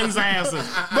whipping women's asses.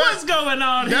 What's going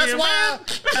on here,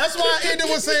 That's why Enda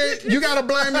was saying you gotta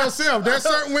blame yourself. There's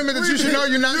certain women that you should know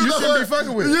you shouldn't be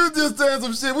fucking with. You just saying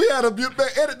some shit. We had a beautiful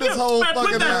edit this whole fucking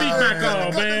put that beat back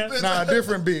on, man. Nah,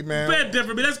 different beat, man.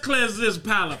 Different beat. Let's cleanse this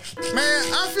palate. Man,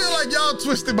 I feel like y'all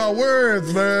twisted my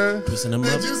words, man. Twisting them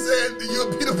up. You said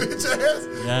you beat a bitch ass?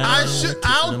 Yeah,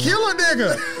 I'll kill a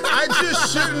nigga. I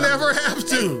just should never have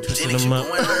to. Twisting them up.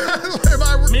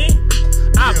 Me?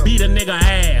 I beat a nigga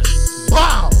ass.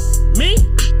 Wow. Me?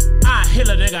 I hit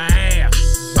a nigga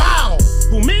ass. Wow.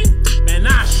 Who, me? Man,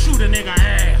 I shoot a nigga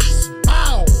ass.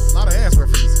 Wow. A lot of ass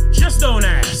references. Just don't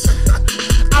ask.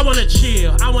 I wanna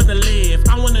chill. I wanna live.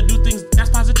 I wanna do things that's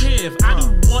positive. I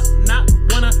do not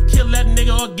wanna kill that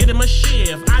nigga or get him a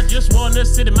shiv. I just wanna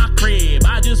sit in my crib.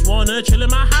 I just wanna chill in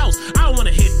my house. I don't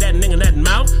wanna hit that nigga in that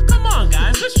mouth. Come on,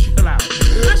 guys, let's chill out.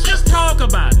 Let's just talk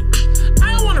about it.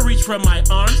 I don't wanna reach for my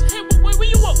arms. Hey, where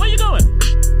you going?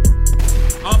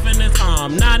 Off in his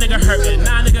arm, nah nigga hurting,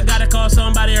 nah nigga gotta call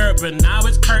somebody urban. Now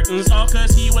it's curtains, all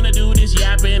cause he wanna do this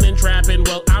yapping and trapping.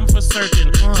 Well, I'm for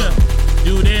certain to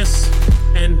do this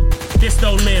and this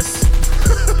don't miss.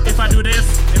 If I do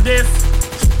this and this,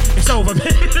 it's over.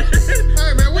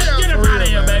 Hey man, we get him out of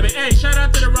here, baby. Hey, shout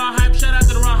out to the Raw Hype, shout out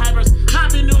to the Raw Hypers.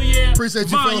 Happy New Year. Appreciate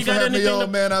you fellas for having me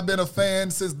on, man. I've been a fan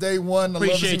since day one.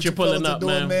 Appreciate you pulling up,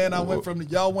 man.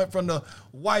 Y'all went from the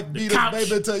white beaters,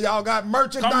 baby, to y'all got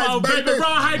merchandise, come on, baby.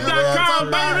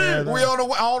 Rawhype.com, baby. We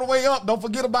on all the way up. Don't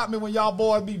forget about me when y'all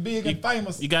boys be big and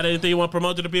famous. You got anything you want to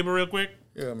promote to the people real quick?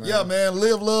 Yeah, man.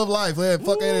 Live, love life. Man.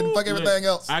 Fuck everything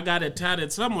else. I got it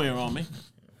tatted somewhere on me.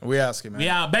 We asking, man. We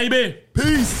out, baby.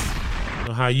 Peace. I don't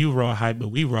know how you raw hype, but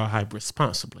we raw hype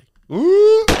responsibly.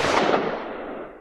 Ooh.